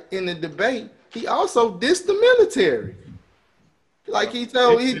caught it in the debate. He also dissed the military. Like he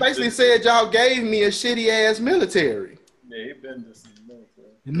basically said, y'all gave me a shitty ass military. Yeah, he been dissing the military.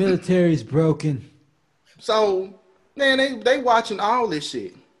 The military's broken. So, man, they watching all this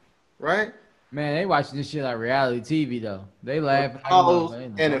shit, right? Man, they watching this shit like reality TV though. They laughing. Cause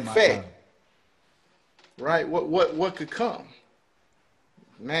Like, and oh my effect, God. right? What could come?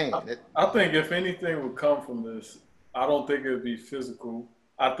 Man, I think if anything would come from this, I don't think it would be physical.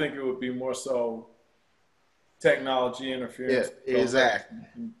 I think it would be more so technology interference. Yeah, exactly.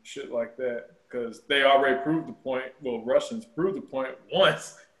 And shit like that. Because they already proved the point. Well, Russians proved the point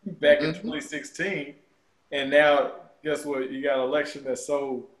once back in 2016. And now, guess what? You got an election that's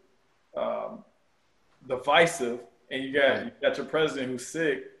so divisive, and you got your president who's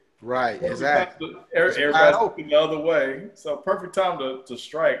sick. right, exactly. Everybody's looking the other way. So perfect time to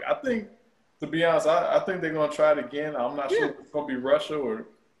strike. I think, to be honest, I think they're gonna try it again. I'm not sure if it's gonna be Russia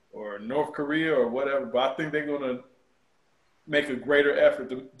or North Korea or whatever, but I think they're gonna make a greater effort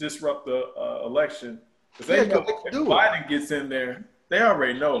to disrupt the election. Because they know if Biden gets in there, they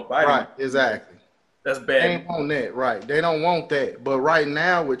already know Biden. Right, exactly. That's bad. They ain't on that, right? They don't want that. But right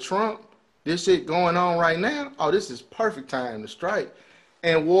now with Trump, this shit going on right now. Oh, this is perfect time to strike.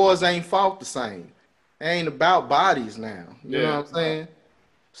 And wars ain't fought the same. It ain't about bodies now. You know what I'm saying?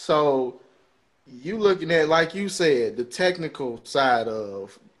 So you looking at, like you said, the technical side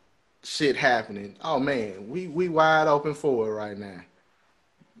of shit happening. Oh man, we wide open for it right now.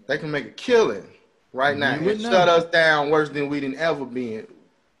 They can make a killing right now and shut us down worse than we done ever been.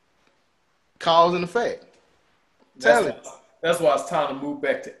 Cause and effect. That's why it's time to move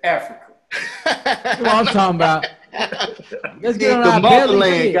back to Africa. That's what I'm talking about. Let's get on the our belly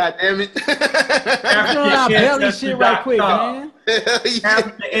motherland, shit. goddammit. Let's get on our belly shit right quick, man. Hell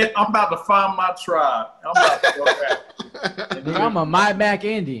yeah. I'm about to find my tribe. I'm about to go back. Nigga, I'm a Mac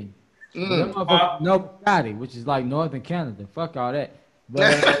Indian. Them Mm. motherfuckers know Scotty, which is like northern Canada. Fuck all that.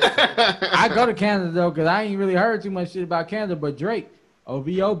 But I go to Canada though, cause I ain't really heard too much shit about Canada. But Drake,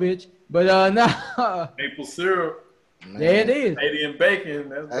 OVO bitch. But no, Maple syrup, there it is. Canadian bacon.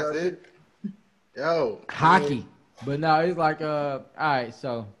 That's it. Yo, Hockey. But no, it's like all right.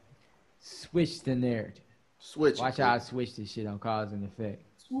 So switch the narrative. Switch. Watch how I switch this shit on cause and effect.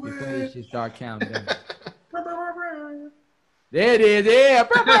 Before this shit start counting down. There it is. Yeah.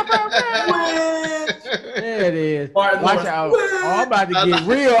 There it is. Watch out. Oh, I'm about to get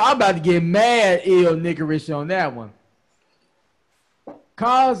real. I'm about to get mad ill niggerish on that one.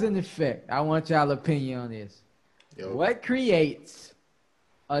 Cause and effect. I want y'all opinion on this. Yo. What creates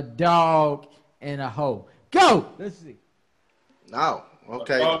a dog and a hoe? Go. Let's see. No.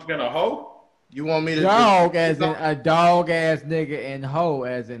 Okay. Dog and a hoe? You want me to Dog as in a dog ass nigga and hoe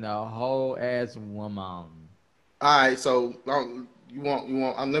as in a hoe ass woman. All right. So you want.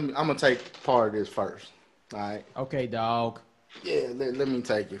 I'm gonna take part of this first. All right. Okay, dog. Yeah. Let me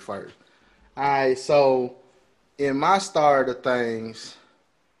take it first. All right. So in my start of things,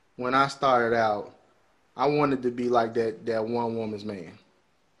 when I started out, I wanted to be like that one woman's man,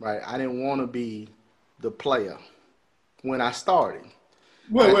 right? I didn't want to be the player when I started.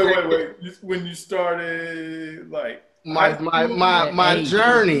 Wait. When you started, like my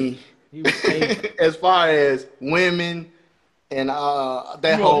journey, He was 8. as far as women and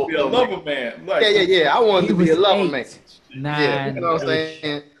that you whole want to be a lover man. Like, yeah. I wanted to be a lover 8, man. 9. Yeah, you know what I'm ish.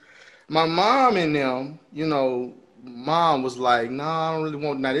 saying? My mom and them, mom was like, nah, I don't really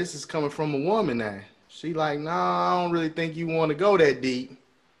want. Now this is coming from a woman now. She like, nah, I don't really think you want to go that deep.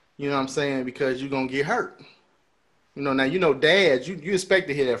 You know what I'm saying? Because you're gonna get hurt. Now dads, you expect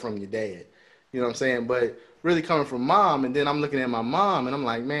to hear that from your dad. You know what I'm saying? But really coming from mom, and then I'm looking at my mom, and I'm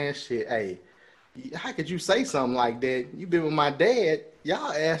like, man, shit, hey, how could you say something like that? You been with my dad,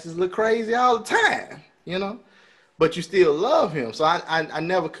 y'all asses look crazy all the time, but you still love him. So I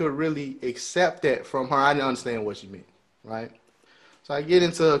never could really accept that from her. I didn't understand what she meant, right? So I get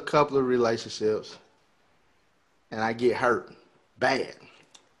into a couple of relationships, and I get hurt bad,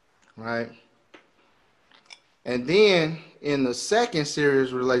 right? And then in the second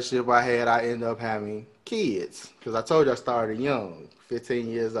serious relationship I had, I ended up having kids because I told you I started young, 15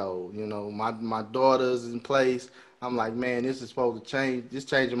 years old. My daughter's in place. I'm like, man, this is supposed to change. This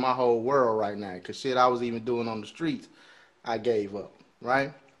changing my whole world right now because shit I was even doing on the streets, I gave up,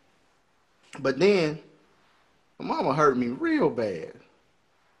 right? But then my mama hurt me real bad,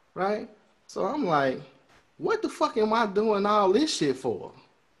 right? So I'm like, what the fuck am I doing all this shit for?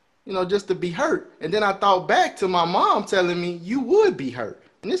 Just to be hurt. And then I thought back to my mom telling me you would be hurt.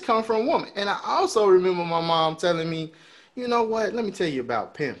 And this comes from a woman. And I also remember my mom telling me, you know what? Let me tell you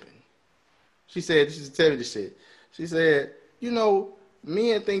about pimping. She said, tell me this shit. She said,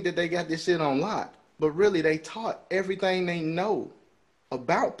 men think that they got this shit on lock, but really they taught everything they know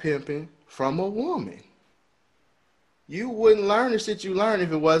about pimping from a woman. You wouldn't learn the shit you learned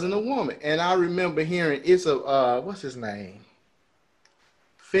if it wasn't a woman. And I remember hearing what's his name?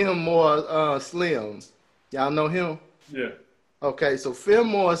 Fillmore Slim. Y'all know him? Yeah. Okay, so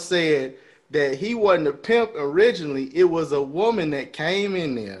Fillmore said that he wasn't a pimp originally. It was a woman that came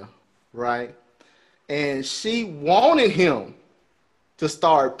in there, right? And she wanted him to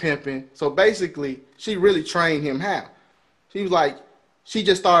start pimping. So basically, she really trained him how. She was like, she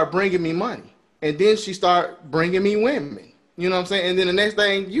just started bringing me money. And then she started bringing me women. You know what I'm saying? And then the next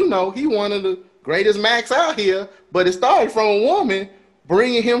thing you know, he one of the greatest Macs out here, but it started from a woman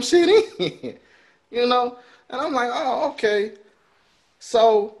bringing him shit in, And I'm like, oh, okay.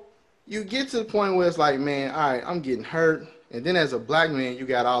 So you get to the point where it's like, man, all right, I'm getting hurt. And then as a black man, you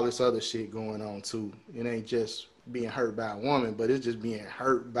got all this other shit going on too. It ain't just being hurt by a woman, but it's just being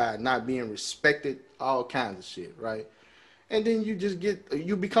hurt by not being respected, all kinds of shit, right? And then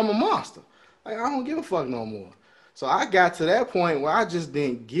you become a monster. Like, I don't give a fuck no more. So I got to that point where I just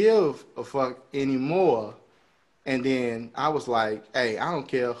didn't give a fuck anymore. And then I was like, hey, I don't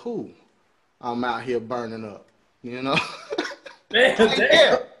care who I'm out here burning up, Damn.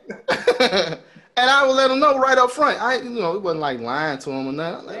 And I would let them know right up front. It wasn't like lying to them or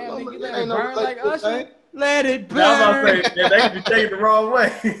nothing. Like, Damn, no, nigga, it let ain't it no burn like relationship Usher. thing. Let it burn. I was about to say, they could be taken the wrong way.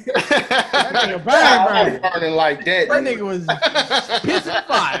 That nigga I burn. was burning like that. That nigga was pissing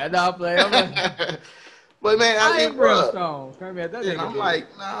fire. No, play. But man, I ain't bruh. brimstone. That And nigga I'm did.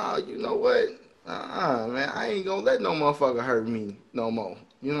 like, nah, you know what? Man, I ain't gonna let no motherfucker hurt me no more.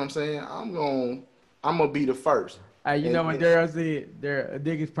 You know what I'm saying? I'm gonna be the first. Hey, you And know what then- Daryl said?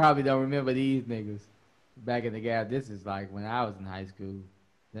 Niggas probably don't remember these niggas. back in the gap. This is like when I was in high school.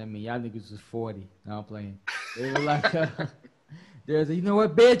 That mean y'all niggas was 40. No, I'm playing. They were like, there's a, you know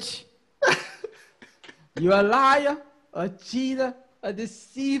what, bitch? You a liar, a cheater, a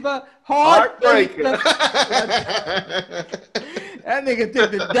deceiver, heartbreaker. That nigga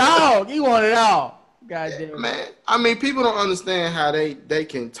took the dog. He wanted it all. Goddamn. Man, I mean, people don't understand how they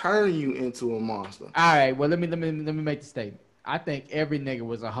can turn you into a monster. All right, well let me make the statement. I think every nigga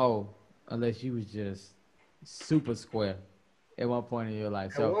was a hoe unless you was just super square at one point in your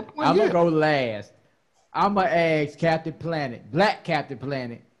life. So I'm gonna go last. I'm gonna ask Captain Planet, Black Captain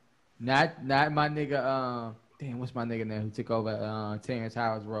Planet, not my nigga. Damn, what's my nigga name who took over Terrence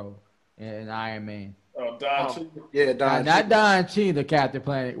Howard's role in Iron Man? Oh, Don Cheadle. Yeah, Don. Not Don Cheadle, Captain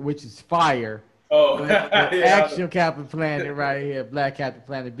Planet, which is fire. Oh, The yeah. actual Captain Planet right here, Black Captain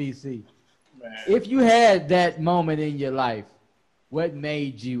Planet BC. Man. If you had that moment in your life, what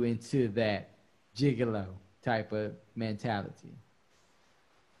made you into that gigolo type of mentality?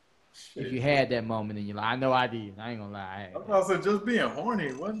 Shit. If you had that moment in your life, I know I did. I ain't gonna lie. I had I that. thought so just being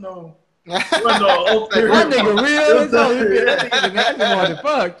horny. Wasn't no That nigga real. That nigga nasty more than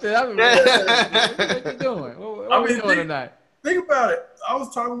fuck. Shit, I mean, what you doing? What we doing tonight? Think about it. I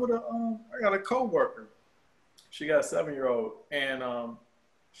was talking with I got a coworker. She got a 7-year-old, and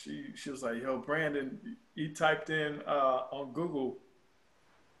she was like, "Yo, Brandon," he typed in on Google,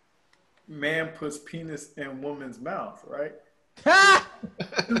 "Man puts penis in woman's mouth," right?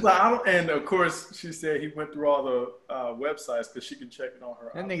 She was like, I don't, and of course, she said he went through all the websites because she can check it on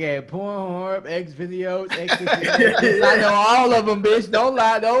her. That nigga had Pornhub, X videos, X videos. I know all of them, bitch. Don't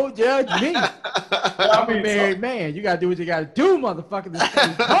lie. Don't judge me. I'm a married man. You gotta do what you gotta do, motherfucker. This thing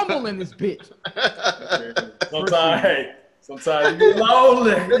is humble in this bitch. Sometimes you get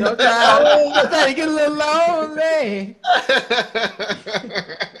lonely. Sometimes you get a little lonely.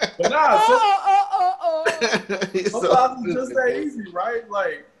 But nah, sometimes it's So just that easy, right?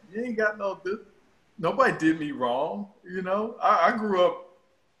 Like, you ain't got nobody did me wrong, you know? I grew up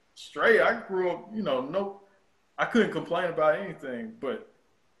straight. I grew up, I couldn't complain about anything, but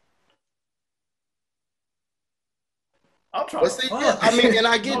I'm trying But see, yeah, I mean, and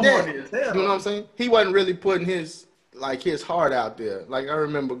I get that. You know what I'm saying? He wasn't really putting his heart out there. Like, I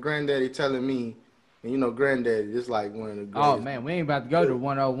remember Granddaddy telling me, and Granddaddy is like one of the greatest. Oh man, we ain't about to go to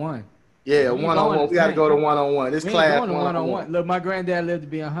 101. Yeah, 101. We got to go to 101. This class going to 101. Look, my granddad lived to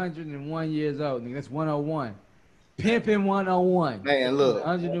be 101 years old. Nigga, that's 101. Pimping 101. Man, look.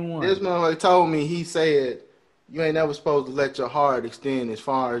 101. This motherfucker told me, he said, you ain't never supposed to let your heart extend as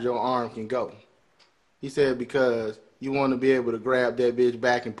far as your arm can go. He said because you want to be able to grab that bitch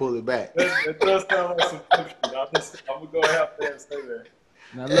back and pull it back. It does sound like some shit. I'm going to go out there and say that.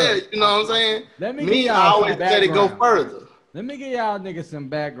 Now, Yeah, look, you know what I'm saying? let me Me, give I y'all always some let it go background. further. Let me give y'all niggas some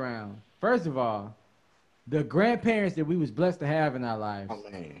background. First of all, the grandparents that we was blessed to have in our lives Oh,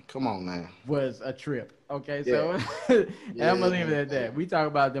 man. Come on, man. was a trip. Okay, Yeah. so and I'm gonna leave it at that. We talk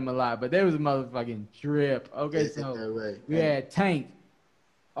about them a lot, but they was a motherfucking trip. Okay, so right. we had Tank,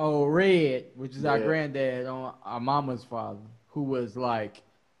 old Red, which is our Yeah. granddad on our mama's father, who was like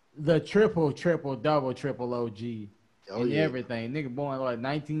the triple OG Oh, and yeah. everything. Nigga born like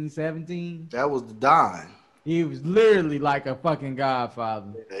 1917. That was the Don. He was literally like a fucking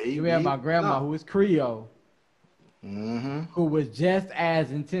godfather. Yeah, We had my grandma who was Creole, Mm-hmm. who was just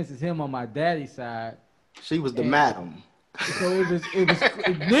as intense as him on my daddy's side. She was the And- madam. So it was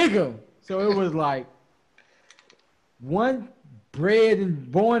nigga. So it was like one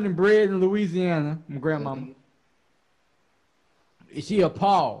born and bred in Louisiana, my grandmama. She a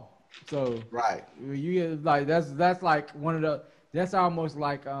Paul. So Right. you get like that's like one of the that's almost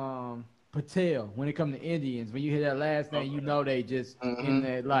like Patel when it comes to Indians. When you hear that last name, you know they just in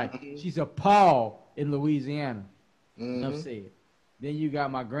there like she's a Paul in Louisiana. Enough said. Then you got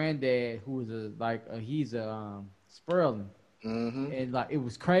my granddad who was he's a Sperling. Mm-hmm. And like it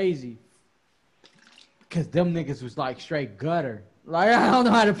was crazy because them niggas was like straight gutter. Like I don't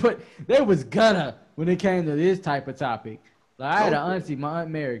know how to they was gutter when it came to this type of topic. Like I had an auntie, my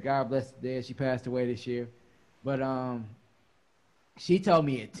Aunt Mary, God bless the dead, she passed away this year. But she told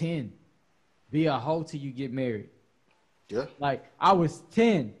me at 10, be a hoe till you get married. Yeah. Like I was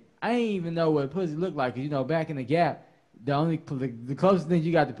 10. I ain't even know what pussy looked like. 'Cause, back in the Gap, the closest thing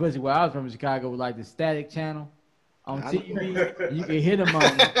you got to pussy where I was from in Chicago was like the Static Channel on TV. You could hit them on.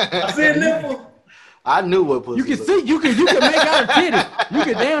 I see a nipple. I knew what pussy You can was. see, you can make out a titty. You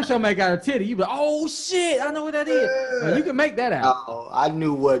can damn sure make out a titty. You be like, oh shit, I know what that is. Like, you can make that out. Oh, I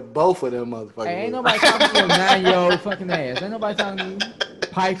knew what both of them motherfuckers Hey, ain't was. nobody talking to your 9-year-old fucking ass. Ain't nobody talking to you.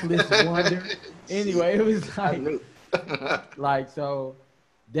 Pikeless wonder. Anyway, it was I like, knew. so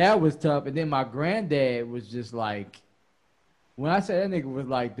that was tough. And then my granddad was just like, when I say that nigga was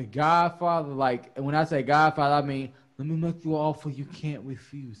like the Godfather, like when I say Godfather, I mean, let me make you an offer you can't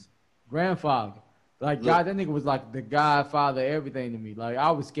refuse. Grandfather. Like God, that nigga was like the Godfather, everything to me. Like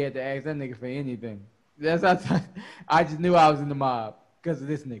I was scared to ask that nigga for anything. That's how I just knew I was in the mob because of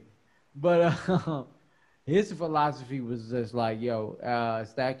this nigga. But his philosophy was just like, yo,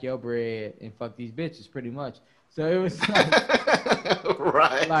 stack your bread and fuck these bitches, pretty much. So it was like,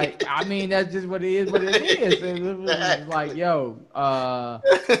 right. Like, I mean, that's just what it is. What it is. And it was like, yo,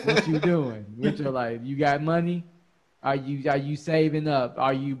 what you doing? What you like? You got money? Are you saving up?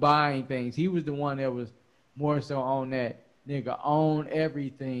 Are you buying things? He was the one that was more so on that nigga own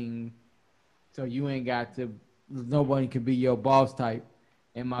everything, so you ain't got to. Nobody can be your boss type.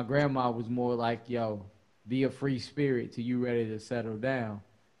 And my grandma was more like, yo, be a free spirit till you ready to settle down.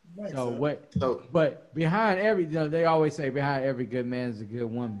 Right, but behind every, they always say behind every good man is a good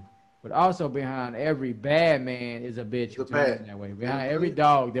woman, but also behind every bad man is a bitch. That way, behind every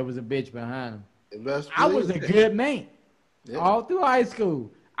dog there was a bitch behind him. I was a good man all through high school.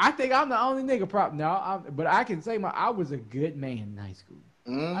 I think I'm the only nigga but I can say I was a good man in high school.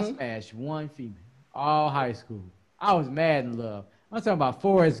 I smashed one female all high school. I was mad in love. I'm talking about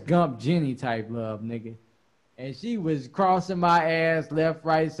Forrest Gump, Jenny type love, nigga. And she was crossing my ass left,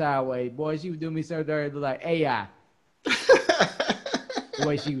 right, sideways. Boy, she was doing me so dirty, like AI. The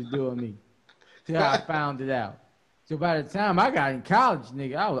way she was doing me. Till I found it out. So by the time I got in college,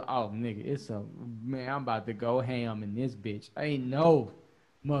 nigga, I was, I'm about to go ham in this bitch. Ain't no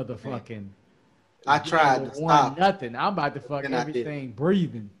motherfucking. I tried to stop. Nothing. I'm about to fuck everything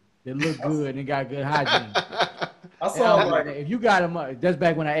breathing that look good and got good hygiene. I saw like, if you got them, that's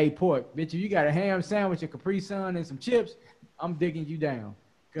back when I ate pork, bitch. If you got a ham sandwich, a Capri Sun, and some chips, I'm digging you down.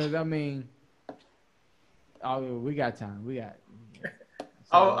 Cause I mean, we got time. We got.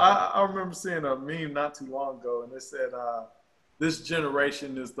 I remember seeing a meme not too long ago, and it said, "This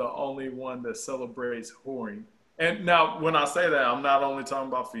generation is the only one that celebrates whoring." And now, when I say that, I'm not only talking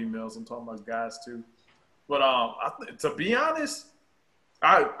about females; I'm talking about guys too. But to be honest,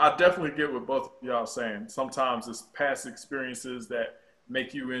 I definitely get what both of y'all saying. Sometimes it's past experiences that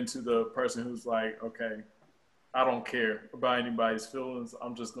make you into the person who's like, okay, I don't care about anybody's feelings.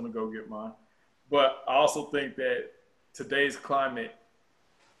 I'm just going to go get mine. But I also think that today's climate,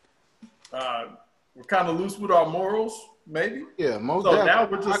 we're kind of loose with our morals, maybe. Yeah, most So now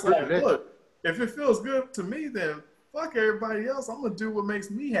we're just like, look, if it feels good to me, then fuck everybody else. I'm going to do what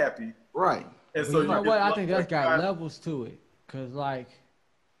makes me happy. Right. And so you know what? I think that's got levels to it. Because, like,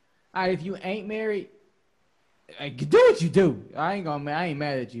 all right, if you ain't married, do what you do. I ain't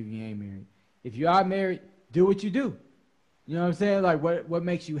mad at you if you ain't married. If you are married, do what you do. You know what I'm saying? Like what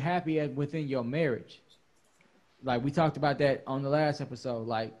makes you happy within your marriage. Like we talked about that on the last episode.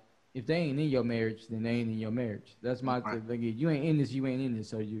 Like if they ain't in your marriage, then they ain't in your marriage. That's my thing. Like if you ain't in this, you ain't in this.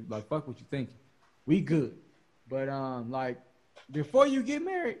 So you like fuck what you thinking. We good. But like before you get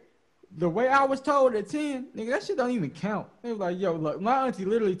married, the way I was told at 10, nigga, that shit don't even count. They was like, yo, look, my auntie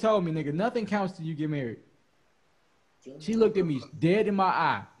literally told me, nigga, nothing counts till you get married. She looked at me dead in my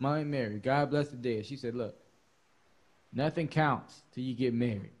eye. I ain't married. God bless the dead. She said, look, nothing counts till you get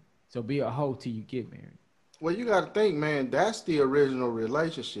married. So be a hoe till you get married. Well, you got to think, man, that's the original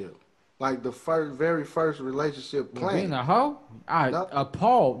relationship. Like the very first relationship plan. Being a hoe?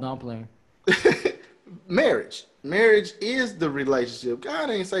 Appalled. No, I'm playing. Marriage is the relationship. God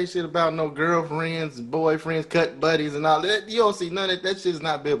ain't say shit about no girlfriends and boyfriends, cut buddies and all that. You don't see none of that. That shit's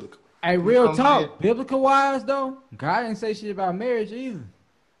not biblical. Hey, real talk. Biblical wise, though, God didn't say shit about marriage either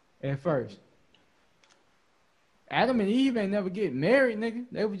at first. Adam and Eve ain't never get married, nigga.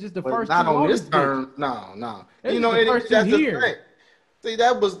 They were just the first not two on this term. No. You know, that's the thing. See,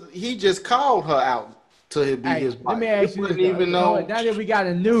 he just called her out to be his wife. Let me ask you this. Even know now that we got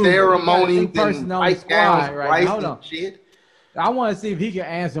a new ceremony person on the squad right now. Hold on. Shit. I want to see if he can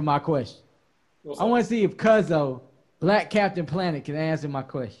answer my question. I want to see if Cuzzo, Black Captain Planet, can answer my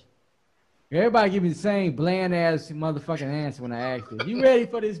question. Everybody give me the same bland ass motherfucking answer when I ask it. You ready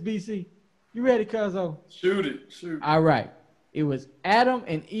for this, BC? You ready, Cuzzo? Shoot it. All right. It was Adam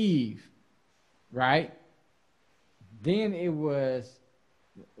and Eve, right? Then it was,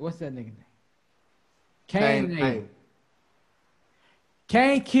 what's that nigga name? Cain and Abel.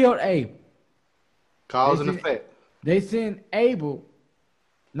 Cain killed Abel. Cause and effect. They sent Cain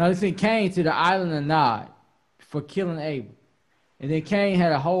to the island of Nod for killing Abel. And then Cain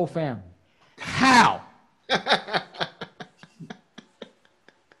had a whole family. How?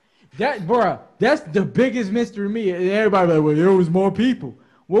 That's the biggest mystery to me. And everybody like, well, there was more people.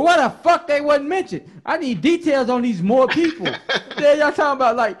 Well, what the fuck they wasn't mentioned? I need details on these more people. Then y'all talking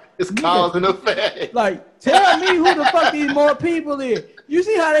about like It's nigga, cause and effect. like tell me who the fuck these more people is. You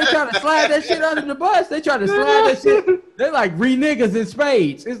see how they try to slide that shit under the bus? They try to slide that shit. They like niggas in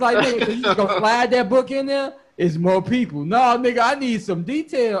spades. It's like nigga, so you just gonna slide that book in there? It's more people. No, nigga, I need some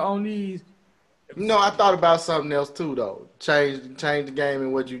detail on these. You know, I thought about something else too, though. Change the game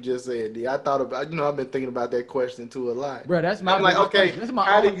in what you just said, D. I thought about, I've been thinking about that question too a lot. Bro, that's my. I'm like, okay, that's my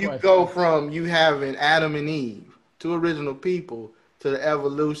how own did you question. go from you having Adam and Eve, two original people, to the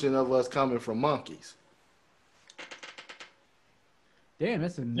evolution of us coming from monkeys? Damn,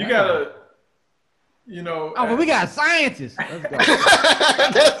 that's a. You gotta, you know. Oh, but we got scientists. Let's go.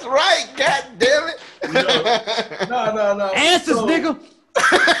 That's right. God damn it. You know, no. Answers, nigga.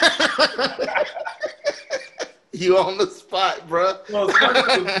 You on the spot, bro. Well, it's funny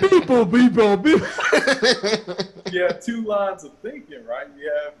 'cause People. you have two lines of thinking, right?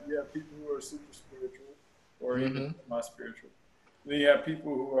 You have people who are super spiritual or even semi-spiritual. Then you have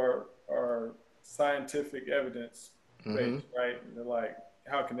people who are scientific evidence based, right? And they're like,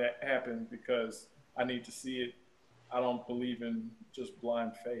 how can that happen? Because I need to see it. I don't believe in just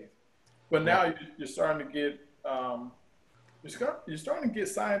blind faith. But now you're starting to get you're starting to get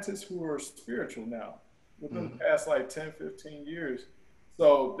scientists who are spiritual now within the past like 10, 15 years.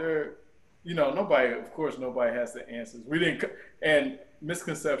 So they're, nobody has the answers. We didn't, and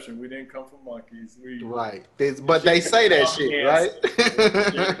misconception, we didn't come from monkeys. Right. But they say that shit, right?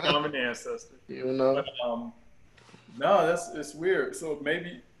 You're a common ancestor. But, no, it's weird. So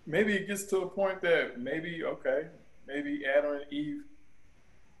maybe it gets to a point that maybe Adam and Eve,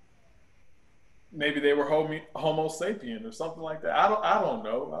 maybe they were Homo sapien or something like that. I don't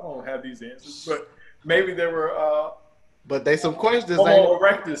know. I don't have these answers, but maybe they were. But they some questions. Homo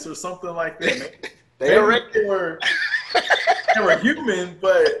erectus or something like that. They were human,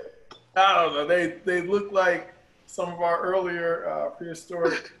 but I don't know. They look like some of our earlier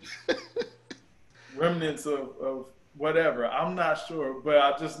prehistoric remnants of whatever. I'm not sure, but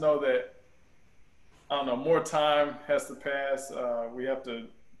I just know that more time has to pass. We have to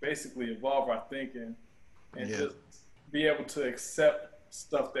basically evolve our thinking and just be able to accept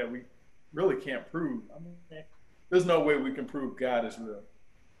stuff that we really can't prove. I mean, there's no way we can prove God is real.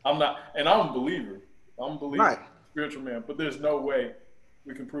 I'm a believer. I'm a believer, right. Spiritual man, but there's no way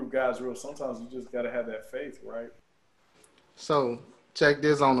we can prove God's real. Sometimes you just got to have that faith, right? So check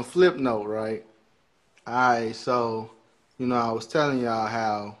this on the flip note, right? All right, so, I was telling y'all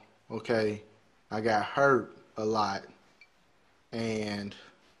how, I got hurt a lot, and,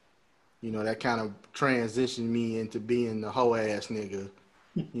 that kind of transitioned me into being the hoe ass nigga.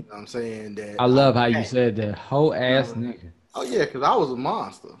 You know what I'm saying? That I love how you said that. Hoe ass nigga. Oh, yeah, because I was a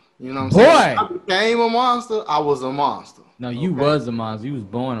monster. You know what I'm saying? I became a monster. I was a monster. No, you was a monster. You was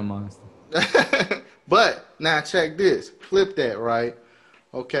born a monster. But now check this. Flip that, right?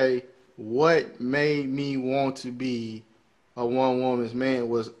 Okay. What made me want to be a one-woman's man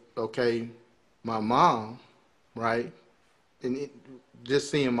was, my mom, right? And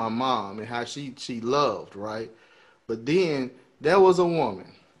just seeing my mom and how she loved, right? But then there was a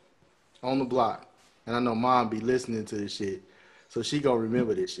woman on the block, and I know mom be listening to this shit, so she gonna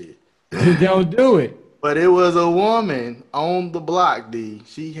remember this shit. Don't do it. But it was a woman on the block, D.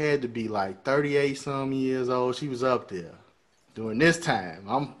 She had to be like 38 some years old. She was up there during this time.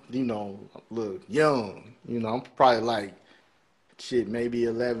 I'm, look young. I'm probably like, maybe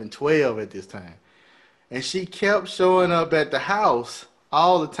 11, 12 at this time. And she kept showing up at the house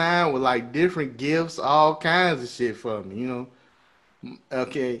all the time with like different gifts, all kinds of shit for me,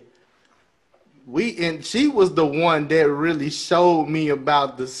 Okay. And she was the one that really showed me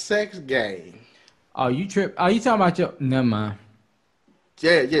about the sex game. Oh, you trip? Are you talking about your? Never mind.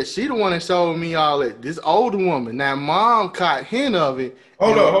 Yeah, she the one that showed me all that. This older woman. Now, mom caught hint of it.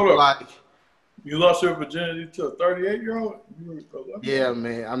 Hold up. Like, you lost your virginity to a 38-year-old? Yeah,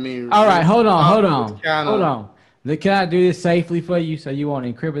 man. I mean. All right, hold on. Hold on. Can I do this safely for you so you won't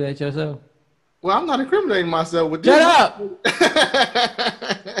incriminate yourself? Well, I'm not incriminating myself with this. Shut up!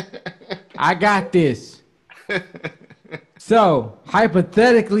 I got this. So,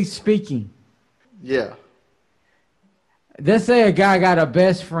 hypothetically speaking. Yeah. Let's say a guy got a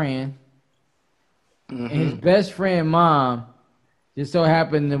best friend, and his best friend mom just so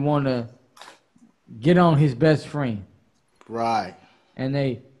happened to want to get on his best friend. Right. And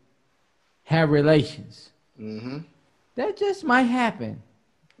they have relations. That just might happen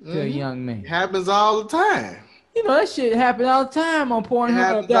to a young man. It happens all the time. That shit happens all the time on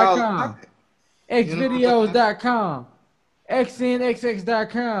Pornhub.com, Xvideos.com,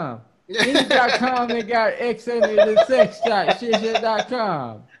 XNXX.com. Any.com that got X in it, the sex shot,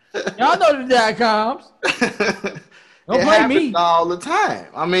 shit.com. Y'all know the .coms. Don't It blame happens me. all the time.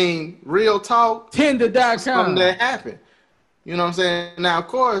 I mean, real talk. Something Tinder.com. that happened. You know what I'm saying? Now, of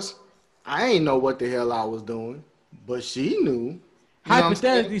course, I ain't know what the hell I was doing, but she knew. You know what I'm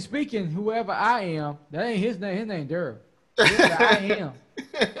saying? Hypothetically speaking, whoever I am, that ain't his name. His name Durham. Whoever I am,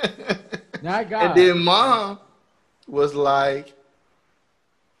 not God. And then mom was like,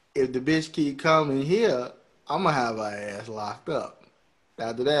 if the bitch keep coming here, I'm gonna have her ass locked up.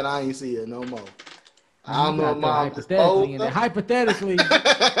 After that, I ain't see her no more. I don't know if mom just hypothetically, told and her. hypothetically, this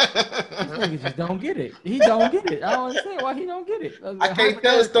nigga just don't get it. He don't get it. I don't understand why he don't get it. I can't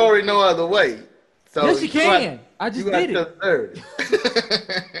tell a story no other way. So Yes, you can. I just did it.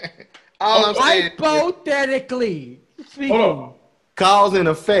 All I'm saying is Hypothetically speaking, Hold on. cause and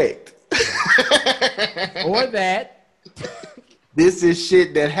effect. or that. This is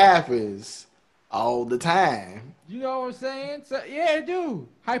shit that happens all the time. You know what I'm saying? So, yeah, it do.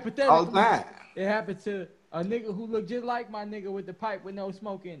 Hypothetically, All the time. it happened to a nigga who looked just like my nigga with the pipe with no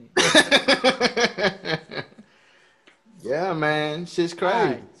smoke in it. Yeah, man. Shit's All crazy.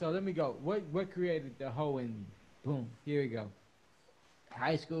 right, so let me go. What created the hoe in me? Boom. Here we go.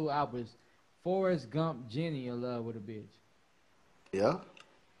 High school, I was Forrest Gump Jenny in love with a bitch. Yeah.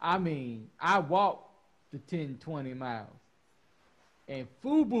 I mean, I walked the 10, 20 miles in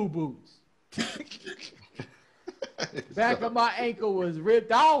FUBU boots. Back of my ankle was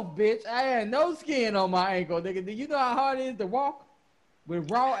ripped off, bitch. I had no skin on my ankle, nigga. Do you know how hard it is to walk with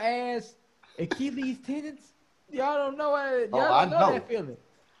raw ass Achilles tendons? Y'all don't know it. Y'all I don't know know. that feeling.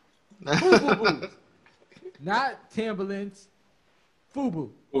 FUBU boots. Not Timberlands. FUBU.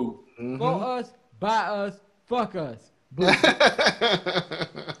 Ooh. For us, by us, fuck us. Boots.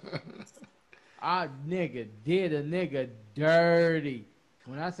 Our nigga did a nigga dirty.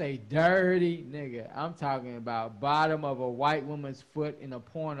 When I say dirty, nigga, I'm talking about bottom of a white woman's foot in a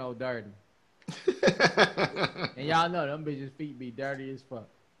porno dirty. And y'all know them bitches' feet be dirty as fuck.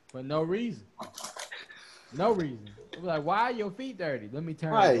 For no reason. No reason. It was like, why are your feet dirty? Let me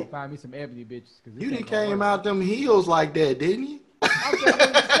turn and go Right. find me some ebony bitches. You done came out them heels like that, didn't you? I'm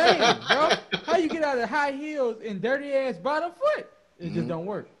just saying, bro. How you get out of high heels and dirty ass bottom foot? It just don't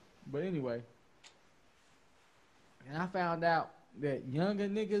work. But anyway. And I found out that younger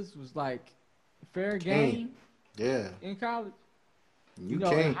niggas was like fair game Yeah. in college. You know,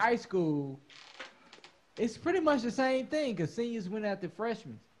 in can't. high school, it's pretty much the same thing because seniors went after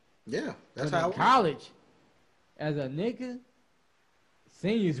freshmen. Yeah. That's But how in it works. college, as a nigga,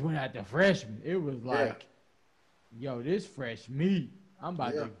 seniors went after freshmen. It was like, yo, this fresh meat. I'm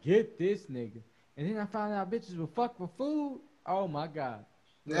about to get this nigga. And then I found out bitches would fuck for food. Oh my God.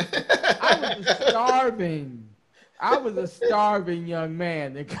 I was a starving young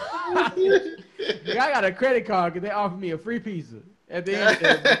man. I got a credit card because they offered me a free pizza. At the end of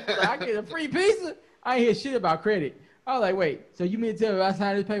it, I get a free pizza? I ain't hear shit about credit. I was like, wait, so you mean to tell me if I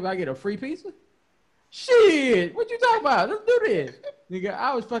sign this paper, I get a free pizza? Shit, what you talking about? Let's do this. Nigga,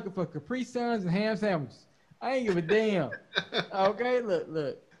 I was fucking for Capri Suns and ham sandwiches. I ain't give a damn. Okay,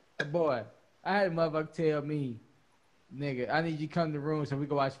 look, boy, I had a motherfucker tell me, nigga, I need you to come to the room so we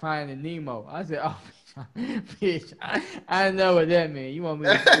can watch Finding Nemo. I said, oh, bitch, I know what that means. You want me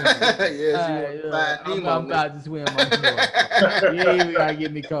to swim? I'm about to swim on shore. You ain't even gotta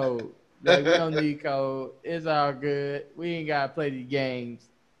get me cold. Like, we don't need cold. It's all good. We ain't gotta play these games.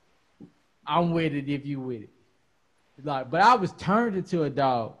 I'm with it if you with it. Like, but I was turned into a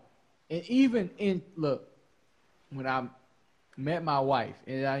dog. And even when I met my wife,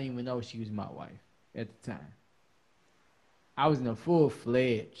 and I didn't even know she was my wife at the time, I was in a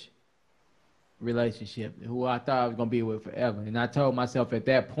full-fledged relationship who I thought I was going to be with forever. And I told myself at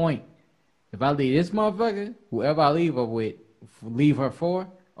that point, if I leave this motherfucker, whoever I leave her with, leave her for,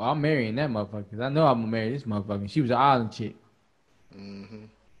 I'm marrying that motherfucker. Because I know I'm going to marry this motherfucker. She was an island chick. Mm-hmm.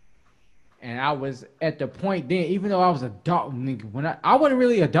 And I was at the point then, even though I was a dog, nigga, when I wasn't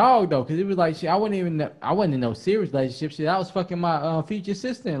really a dog though, because it was like shit, I wasn't in no serious relationship. Shit, I was fucking my future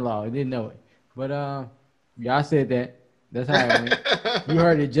sister-in-law. I didn't know it. But yeah, I said that. That's how it went. You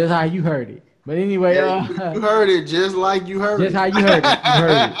heard it just how you heard it. But anyway, you heard it just like you heard just it. how you heard it. You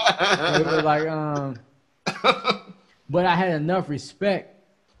heard it. So it was like but I had enough respect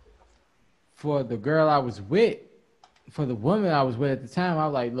for the girl I was with, for the woman I was with at the time. I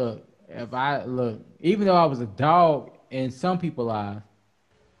was like, look, even though I was a dog in some people's eyes,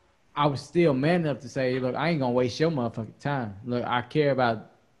 I was still man enough to say, look, I ain't gonna waste your motherfucking time. Look, I care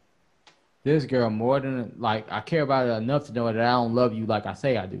about this girl more than, like, I care about it enough to know that I don't love you like I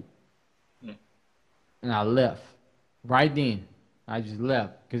say I do. And I left right then. I just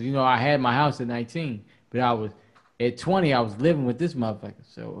left because I had my house at 19, but I was at 20. I was living with this motherfucker.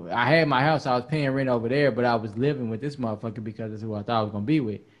 So I had my house. I was paying rent over there, but I was living with this motherfucker because that's who I thought I was gonna be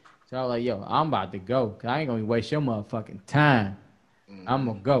with. So I was like, yo, I'm about to go because I ain't gonna waste your motherfucking time. I'm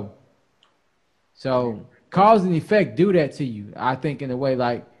gonna go. So cause and effect do that to you. I think in a way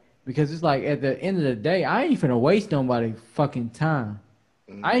like because it's like at the end of the day, I ain't finna waste nobody's fucking time.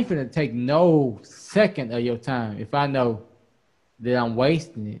 I ain't finna take no second of your time if I know that I'm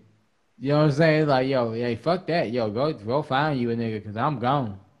wasting it. You know what I'm saying? Like, yo, hey, fuck that. Yo, go find you a nigga because I'm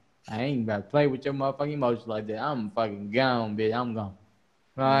gone. I ain't about to play with your motherfucking emotions like that. I'm fucking gone, bitch. I'm gone.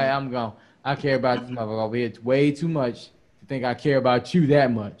 All right, I'm gone. I care about this motherfucker over here. It's way too much to think I care about you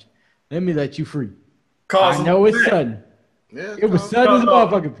that much. Let me let you free. I know it's sudden. Yeah, It was sudden as a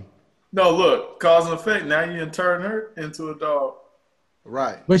motherfucker. No, look, cause and effect. Now you turn her into a dog.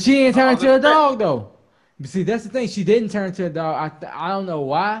 Right. But she didn't turn into a dog, though. But see, that's the thing. She didn't turn into a dog. I don't know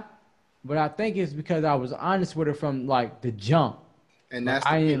why, but I think it's because I was honest with her from, like, the jump. And that's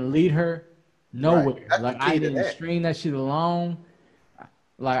I didn't lead her nowhere. Right. Like, I didn't string that shit along.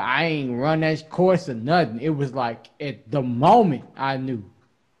 Like, I ain't run that course or nothing. It was like, at the moment, I knew.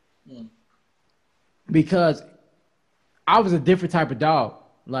 Because I was a different type of dog.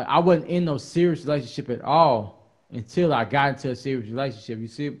 Like, I wasn't in no serious relationship at all until I got into a serious relationship. You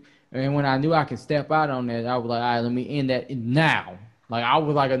see? And when I knew I could step out on that, I was like, all right, let me end that now. Like, I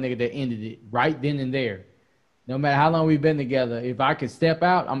was like a nigga that ended it right then and there. No matter how long we've been together, if I could step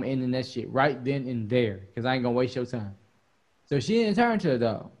out, I'm ending that shit right then and there because I ain't going to waste your time. So she didn't turn to a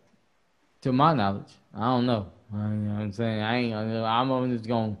dog, to my knowledge. I don't know. You know what I'm saying? I'm just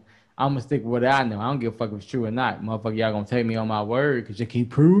going to. I'm going to stick with what I know. I don't give a fuck if it's true or not. Motherfucker, y'all going to take me on my word because you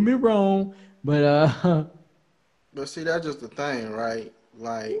keep proving me wrong. But see, that's just the thing, right?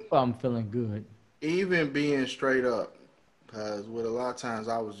 Like, I'm feeling good. Even being straight up, because with a lot of times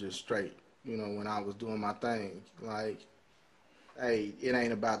I was just straight, when I was doing my thing. Like, hey, it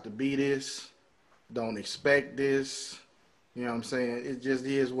ain't about to be this. Don't expect this. You know what I'm saying? It just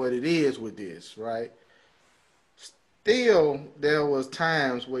is what it is with this, right? Still, there was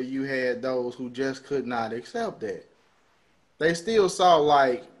times where you had those who just could not accept that. They still saw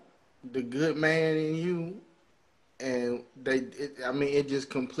like the good man in you, and it just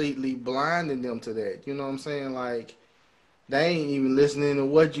completely blinded them to that. You know what I'm saying? Like they ain't even listening to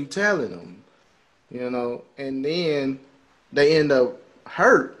what you telling them. And then they end up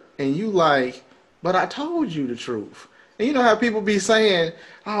hurt, and you like, but I told you the truth. And you know how people be saying,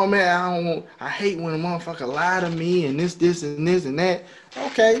 "Oh man, I hate when a motherfucker lie to me and this, and this, and that."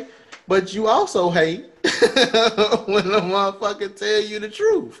 Okay, but you also hate when a motherfucker tell you the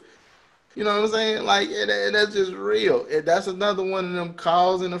truth. You know what I'm saying? Like, and that's just real. That's another one of them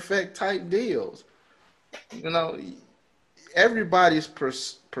cause and effect type deals. Everybody's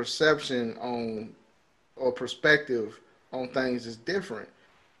perception on or perspective on things is different.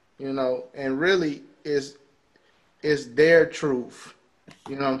 And really it's their truth.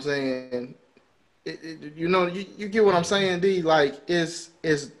 You know what I'm saying? You get what I'm saying, D? Like, it's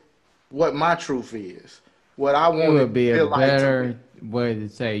what my truth is. What I want. It would be a better way to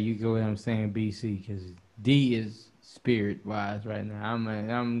say, you get what I'm saying, BC, because D is spirit-wise right now.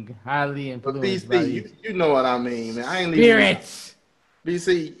 I'm highly influenced by BC, you know what I mean, man. I ain't spirits.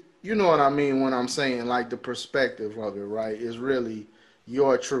 BC, you know what I mean when I'm saying, like, the perspective of it, right, is really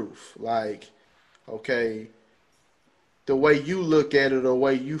your truth. Like, okay, the way you look at it, the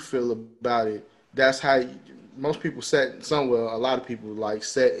way you feel about it, that's how most people set somewhere. A lot of people like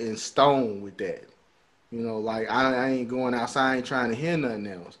set in stone with that. Like I ain't going outside, I ain't trying to hear nothing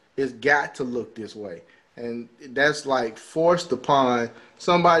else. It's got to look this way, and that's like forced upon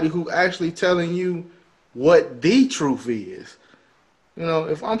somebody who actually telling you what the truth is.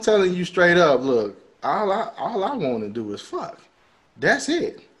 If I'm telling you straight up, look, all I want to do is fuck. That's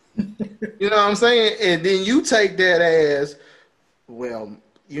it. You know what I'm saying? And then you take that as, well,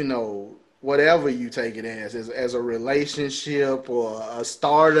 whatever you take it as a relationship or a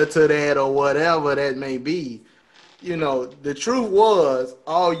starter to that or whatever that may be. The truth was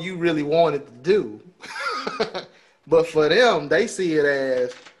all you really wanted to do. But for them, they see it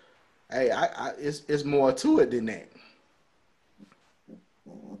as, hey, it's more to it than that.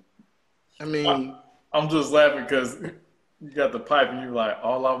 I mean, I'm just laughing because you got the pipe and you're like,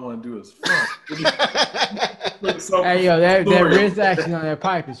 all I want to do is fun. Hey, yo, that wrist action on that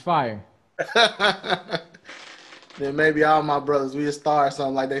pipe is fire. Then maybe all my brothers, we'll start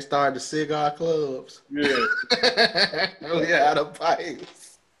something like they started the cigar clubs. Yeah. We had the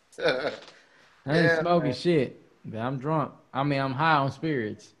pipes. I ain't smoking shit, but I'm drunk. I mean, I'm high on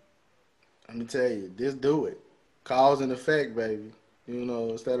spirits. Let me tell you, just do it. Cause and effect, baby. You know,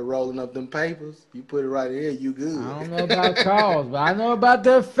 instead of rolling up them papers, you put it right here, you good. I don't know about cause, but I know about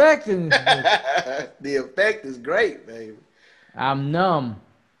the effectiveness. The effect is great, baby. I'm numb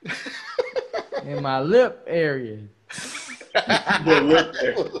in my lip area. The lip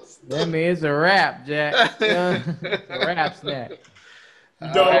there. That means it's a wrap, Jack. It's a wrap snack.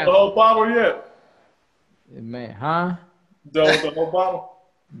 You done with the whole bottle yet? Man, huh? You done with the whole bottle?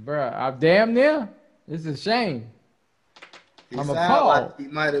 Bruh, I'm damn near. It's a shame. He I'm sound appalled. like he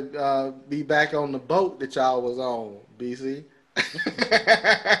might have be back on the boat that y'all was on, BC. He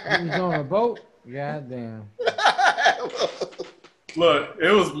was on a boat? Goddamn. Look,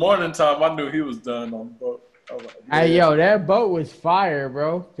 it was morning time. I knew he was done on the boat. I was like, Hey, yo, that boat was fire,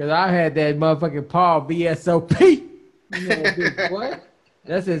 bro. Because I had that motherfucking Paul BSOP. You know what, big boy?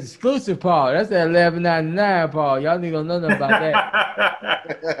 That's an exclusive Paul. That's that $11.99 Paul. Y'all niggas don't know nothing about that.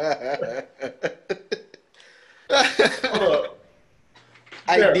 Hold up.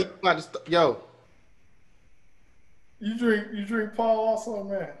 Hey, D, yo. You drink Paul also,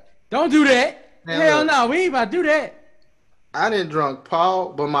 man. Don't do that. Man, Hell look. no, we ain't about to do that. I didn't drunk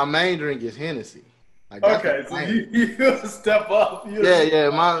Paul, but my main drink is Hennessy. Like, that's Okay, the so main. you step up.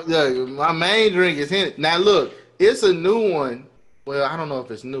 My main drink is Hennessy. Now look, it's a new one. Well, I don't know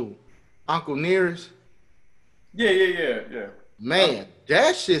if it's new. Uncle Nearest. Yeah. Man,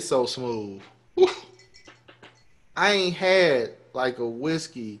 that shit's so smooth. I ain't had like a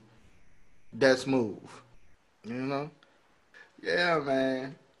whiskey that smooth. You know? Yeah,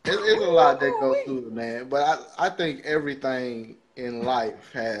 man. It's a lot that goes through it, man. But I think everything in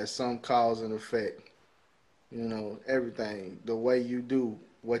life has some cause and effect. You know, everything. The way you do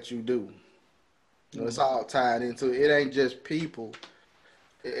what you do. You know, it's all tied into it. It ain't just people.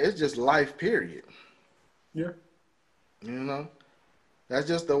 It's just life, period. Yeah. You know? That's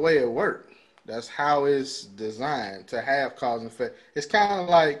just the way it works. That's how it's designed to have cause and effect. It's kind of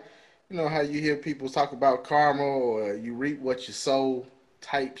like, you know, how you hear people talk about karma or you reap what you sow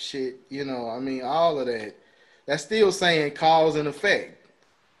type shit. You know, I mean, all of that. That's still saying cause and effect.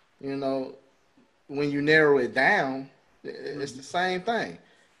 You know, when you narrow it down, it's the same thing.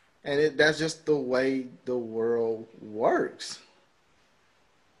 And that's just the way the world works.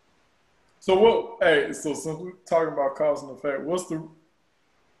 So since we're talking about cause and effect, what's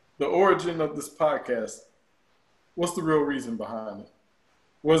the origin of this podcast? What's the real reason behind it?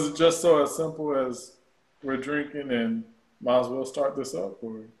 Was it just so as simple as we're drinking and might as well start this up?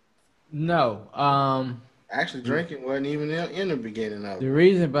 Or? No. Actually, drinking wasn't even in the beginning of it. The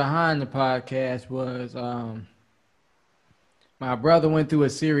reason behind the podcast was my brother went through a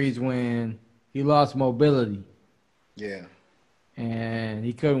series when he lost mobility. Yeah. And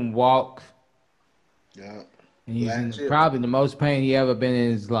he couldn't walk. Yeah. And he's in probably the most pain he ever been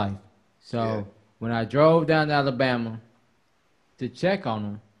in his life. So when I drove down to Alabama to check on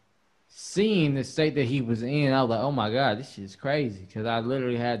him, seeing the state that he was in, I was like, oh my God, this shit's crazy. Because I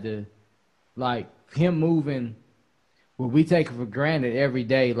literally had to, like, him moving, what we take for granted every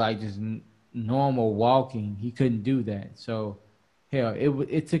day, like just normal walking, he couldn't do that. So, hell,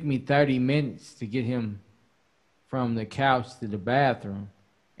 it took me 30 minutes to get him from the couch to the bathroom.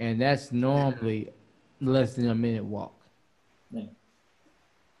 And that's normally less than a minute walk.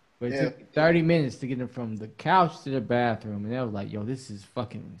 But it took me 30 minutes to get him from the couch to the bathroom. And I was like, yo, this is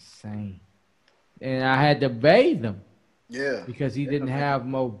fucking insane. And I had to bathe him. Yeah. Because he didn't have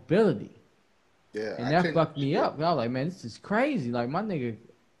mobility. Yeah. And that fucked me up. I was like, man, this is crazy. Like, my nigga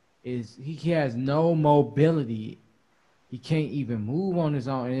he has no mobility. He can't even move on his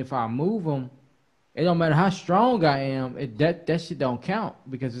own. And if I move him, it don't matter how strong I am, that shit don't count.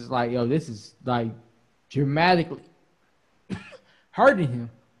 Because it's like, yo, this is like dramatically hurting him.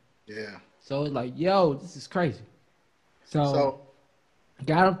 Yeah. So it's like, yo, this is crazy. So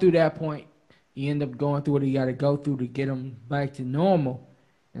got him through that point. He ended up going through what he got to go through to get him back to normal.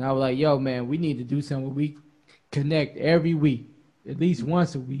 And I was like, yo, man, we need to do something where we connect every week, at least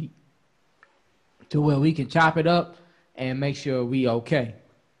once a week, to where we can chop it up and make sure we okay.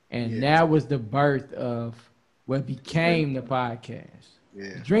 And that was the birth of what became the podcast.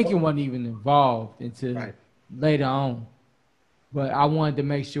 Yeah. Drinking wasn't even involved until later on. But I wanted to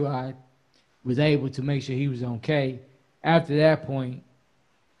make sure I was able to make sure he was okay. After that point,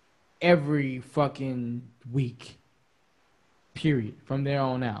 every fucking week, period, from there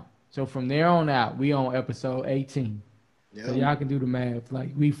on out. So from there on out, we on episode 18. Yep. So y'all can do the math.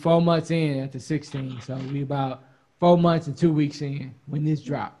 Like, we 4 months in after 16. So we about 4 months and 2 weeks in when this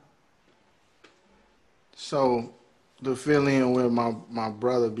dropped. So to fill in where my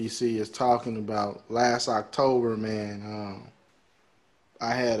brother BC is talking about, last October, man,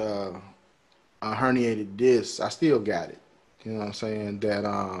 I had a herniated disc. I still got it. You know what I'm saying?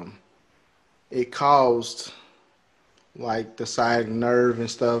 That it caused like the sciatic nerve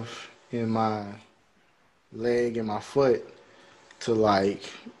and stuff in my leg and my foot to like,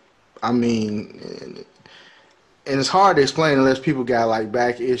 I mean, and it's hard to explain unless people got like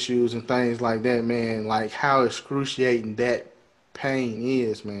back issues and things like that, man. Like how excruciating that pain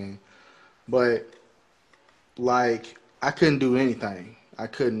is, man. But like I couldn't do anything. I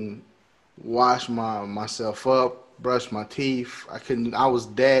couldn't wash myself up, brush my teeth. I couldn't. I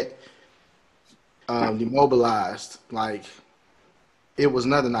was that demobilized. Like it was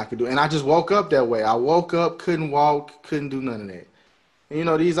nothing I could do, and I just woke up that way. I woke up, couldn't walk, couldn't do none of that. And you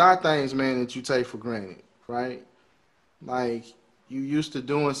know, these are things, man, that you take for granted, right? Like you used to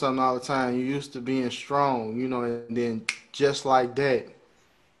doing something all the time. You used to being strong, you know, and then just like that,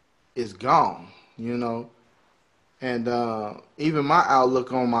 it's gone, you know. And even my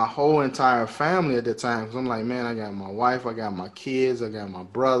outlook on my whole entire family at the time, because I'm like, man, I got my wife, I got my kids, I got my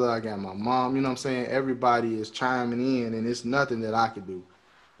brother, I got my mom. You know what I'm saying? Everybody is chiming in, and it's nothing that I could do.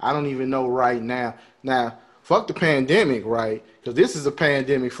 I don't even know right now. Now, fuck the pandemic, right? Because this is a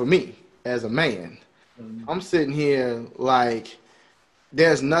pandemic for me as a man. I'm sitting here like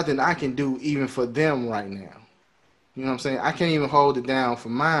there's nothing I can do even for them right now. You know what I'm saying? I can't even hold it down for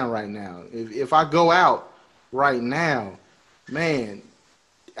mine right now. If I go out right now, man,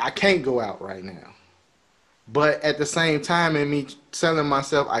 I can't go out right now. But at the same time, in me telling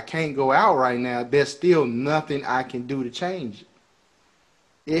myself I can't go out right now, there's still nothing I can do to change it.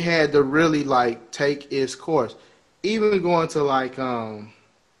 It had to really like take its course. Even going to like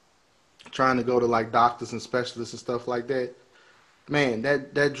trying to go to like doctors and specialists and stuff like that, man,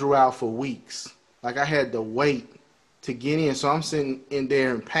 that drew out for weeks. Like I had to wait to get in. So I'm sitting in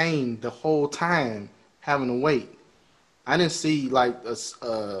there in pain the whole time, having to wait. I didn't see like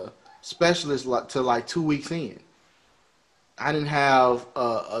a specialist like to like 2 weeks in. I didn't have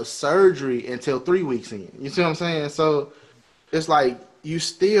a surgery until 3 weeks in. You see what I'm saying? So it's like you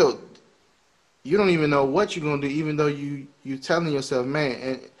don't even know what you're gonna do, even though you telling yourself, man.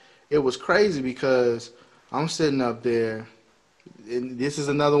 And it was crazy because I'm sitting up there, and this is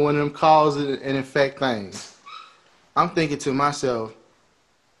another one of them cause and effect things. I'm thinking to myself,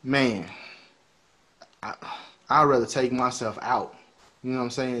 man, I'd rather take myself out, you know what I'm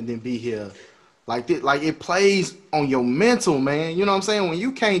saying, than be here. Like it plays on your mental, man. You know what I'm saying? When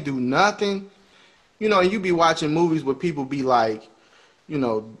you can't do nothing, you know, and you be watching movies where people be like, you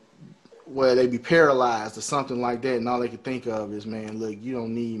know, where they be paralyzed or something like that, and all they can think of is, man, look, you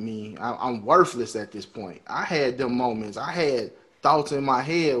don't need me. I'm worthless at this point. I had them moments. I had thoughts in my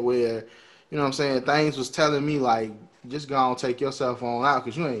head where, you know what I'm saying, things was telling me like, just go on, take yourself on out,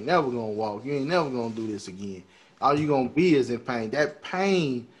 because you ain't never going to walk. You ain't never going to do this again. All you going to be is in pain. That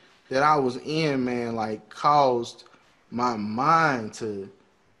pain that I was in, man, like caused my mind to,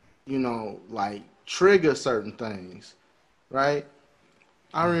 you know, like trigger certain things, right?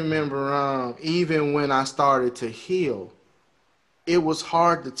 I remember even when I started to heal, it was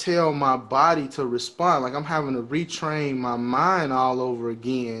hard to tell my body to respond. Like I'm having to retrain my mind all over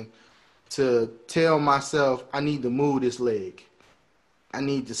again to tell myself I need to move this leg. I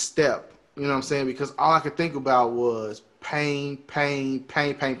need to step. You know what I'm saying? Because all I could think about was pain, pain,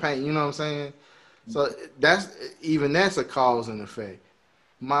 pain, pain, pain. You know what I'm saying? So that's a cause and effect.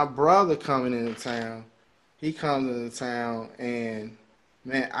 My brother coming into town, he comes into town and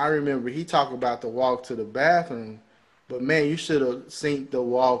man, I remember he talked about the walk to the bathroom, but man, you should have seen the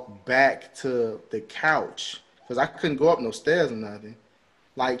walk back to the couch because I couldn't go up no stairs or nothing.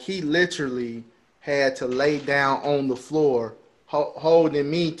 Like he literally had to lay down on the floor, holding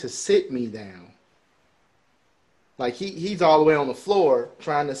me to sit me down. Like he's all the way on the floor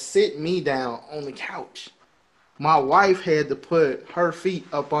trying to sit me down on the couch. My wife had to put her feet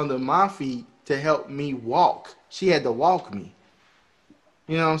up under my feet to help me walk. She had to walk me.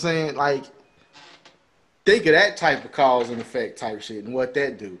 You know what I'm saying? Like, think of that type of cause and effect type shit and what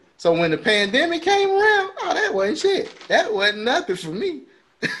that do. So when the pandemic came around, oh, that wasn't shit. That wasn't nothing for me.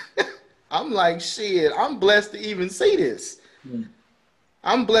 I'm like, shit, I'm blessed to even see this. Mm.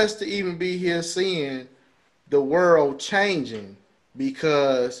 I'm blessed to even be here seeing the world changing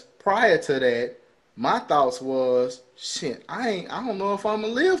because prior to that, my thoughts was, shit, I don't know if I'm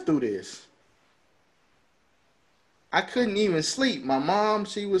gonna live through this. I couldn't even sleep. My mom,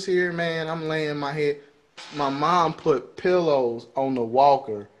 she was here, man. I'm laying my head. My mom put pillows on the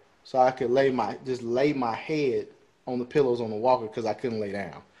walker so I could lay my head on the pillows on the walker because I couldn't lay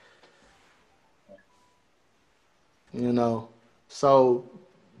down. You know, so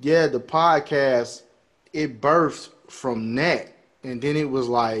yeah, the podcast, it birthed from that, and then it was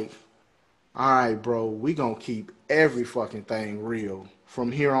like, all right, bro, we gonna keep every fucking thing real.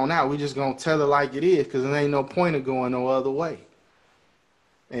 From here on out, we just gonna tell it like it is, because there ain't no point of going no other way.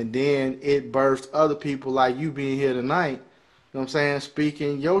 And then it birthed other people like you being here tonight, you know what I'm saying,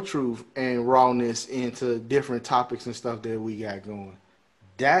 speaking your truth and rawness into different topics and stuff that we got going.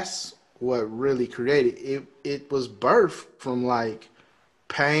 That's what really created it. It was birthed from like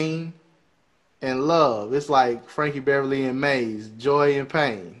pain and love. It's like Frankie Beverly and Maze, joy and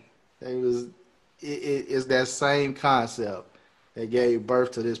pain. It's that same concept that gave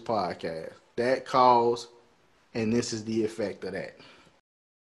birth to this podcast. That cause, and this is the effect of that.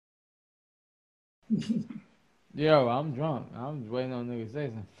 Yo, I'm drunk. I'm just waiting on niggas to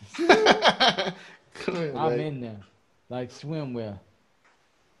say something. I'm in there. Like swimwear.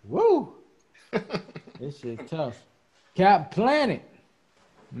 Woo! This shit tough. Cap Planet.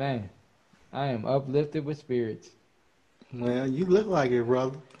 Man, I am uplifted with spirits. Well, you look like it,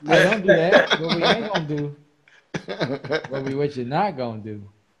 brother. Hey, don't do that. What we ain't gonna do. What you're not gonna do.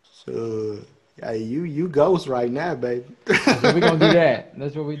 So, hey, you ghost right now, baby. So we gonna do that.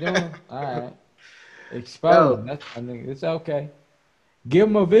 That's what we doing? All right. Expose. That's, I think it's okay. Give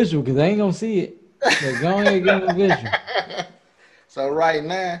them a visual, because they ain't gonna see it. So go ahead and give them a visual. So right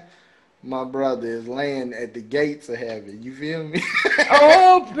now, my brother is laying at the gates of heaven. You feel me?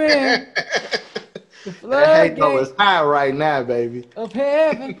 Open the floodgates is high right now, baby. of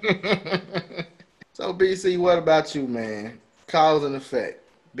heaven. So BC, what about you, man? Cause and effect,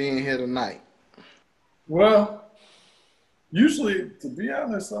 being here tonight. Well, usually, to be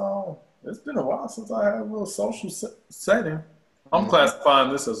honest, it's been a while since I had a little social setting. I'm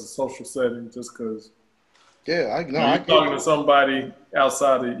classifying this as a social setting just because. Yeah, I know. You're talking to somebody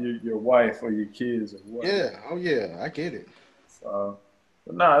outside of your wife or your kids or what. Yeah, oh yeah, I get it. So,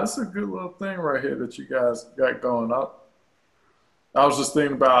 but nah, it's a good little thing right here that you guys got going up. I was just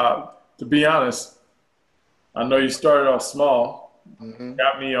thinking about, to be honest, I know you started off small,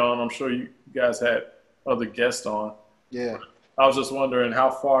 got me on. I'm sure you guys had other guests on. Yeah. I was just wondering how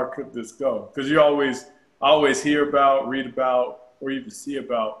far could this go? Because I always hear about, read about, or even see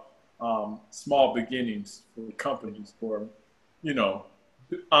about small beginnings for companies, for,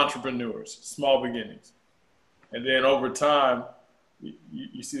 entrepreneurs, small beginnings. And then over time,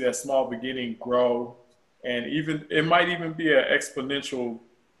 you see that small beginning grow, and it might even be an exponential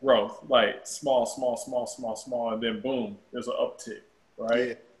growth, like small, and then boom, there's an uptick, right?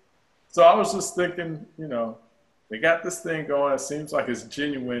 Yeah. So I was just thinking, they got this thing going. It seems like it's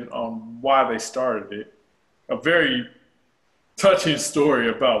genuine on why they started it. A very touching story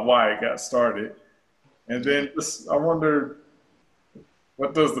about why it got started. And then I wonder,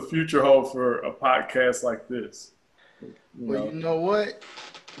 what does the future hold for a podcast like this? Well, you know what,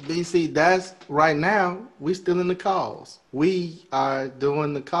 BC, that's right now, we still in the cause. We are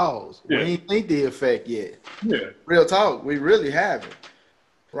doing the cause. Yeah. We ain't think the effect yet. Yeah. Real talk, we really haven't.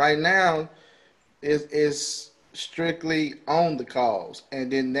 Right now, it's strictly on the cause.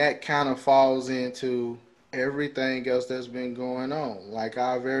 And then that kind of falls into everything else that's been going on. Like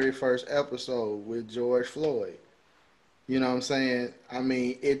our very first episode with George Floyd. You know what I'm saying? I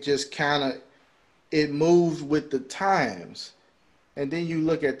mean, it just kind of, it moves with the times. And then you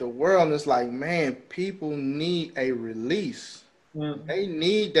look at the world and it's like, man, people need a release. Mm-hmm. They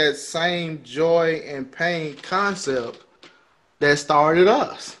need that same joy and pain concept that started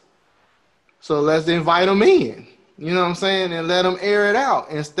us. So let's invite them in, you know what I'm saying? And let them air it out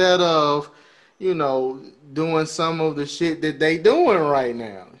instead of, doing some of the shit that they doing right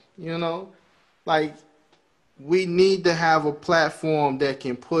now, like, we need to have a platform that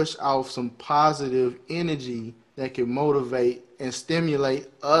can push off some positive energy that can motivate and stimulate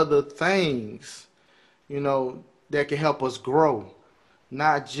other things, that can help us grow,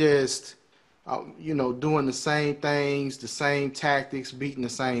 not just, doing the same things, the same tactics, beating the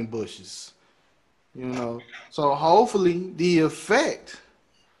same bushes, So hopefully the effect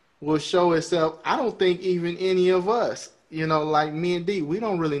will show itself. I don't think even any of us, like me and D, we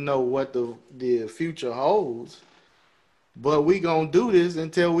don't really know what the future holds, but we gonna do this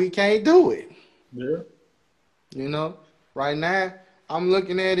until we can't do it. Yeah. Right now, I'm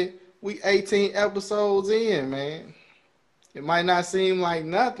looking at it, we 18 episodes in, man. It might not seem like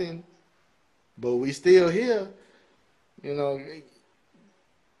nothing, but we still here.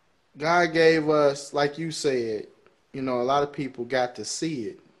 God gave us, like you said, a lot of people got to see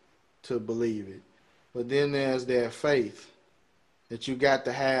it to believe it. But then there's that faith that you got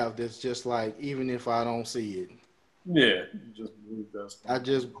to have that's just like, even if I don't see it. Yeah, you just believe that.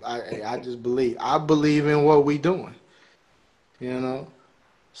 I just believe. I believe in what we doing.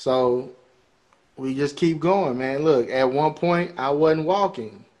 So we just keep going, man. Look, at one point I wasn't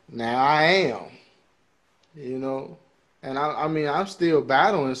walking. Now I am. you know. And I mean, I'm still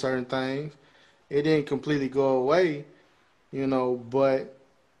battling certain things. It didn't completely go away, you know, but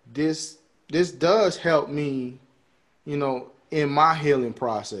this this does help me, you know, in my healing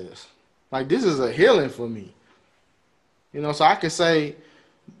process. Like this is a healing for me, you know. So I could say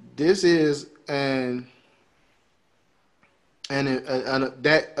this is that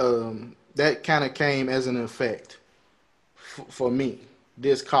kind of came as an effect for me.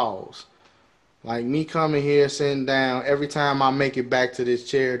 This cause. Like me coming here, sitting down, every time I make it back to this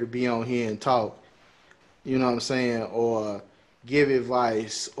chair to be on here and talk, you know what I'm saying, or give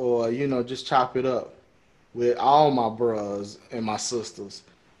advice, or, you know, just chop it up with all my bros and my sisters,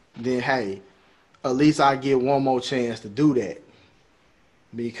 then hey, at least I get one more chance to do that.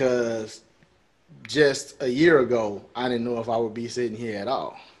 Because just a year ago, I didn't know if I would be sitting here at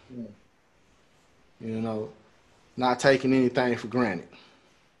all. You know, not taking anything for granted.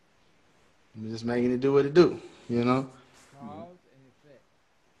 I'm just making it do what it do, you know? Cause and effect.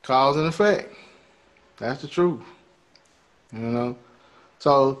 Cause and effect. That's the truth. You know?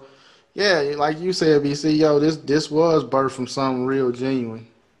 So, yeah, like you said, BC, yo, this was birthed from something real genuine.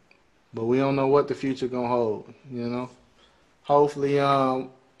 But we don't know what the future gonna hold, you know? Hopefully,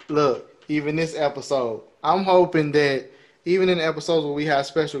 look, even this episode, I'm hoping that even in the episodes where we have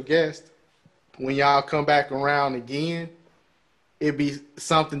special guests, when y'all come back around again, it be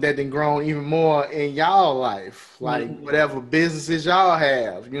something that then grown even more in y'all life. Like whatever businesses y'all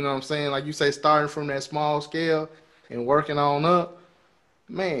have. You know what I'm saying? Like you say, starting from that small scale and working on up.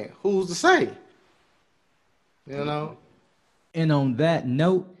 Man, who's to say? You know? And on that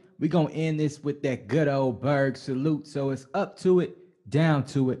note, we're going to end this with that good old Berg salute. So it's up to it, down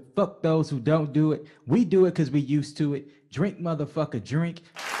to it. Fuck those who don't do it. We do it because we used to it. Drink, motherfucker, drink.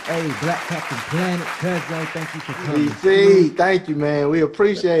 Hey, Black Captain Planet, Cuzzo, thank you for coming. BC, thank you, man. We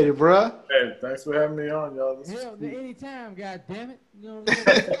appreciate it, bruh. Hey, thanks for having me on, y'all. This was Hell, cool. anytime, goddammit. You know what I'm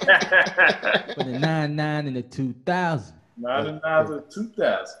saying? For the 99 and the 2000. 99 to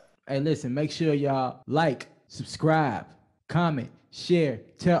 2000. Hey, listen, make sure y'all like, subscribe, comment, share,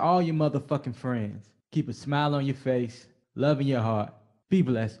 tell all your motherfucking friends. Keep a smile on your face, love in your heart. Be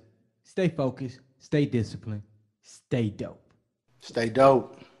blessed. Stay focused, stay disciplined, stay dope. Stay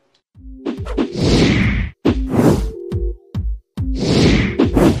dope.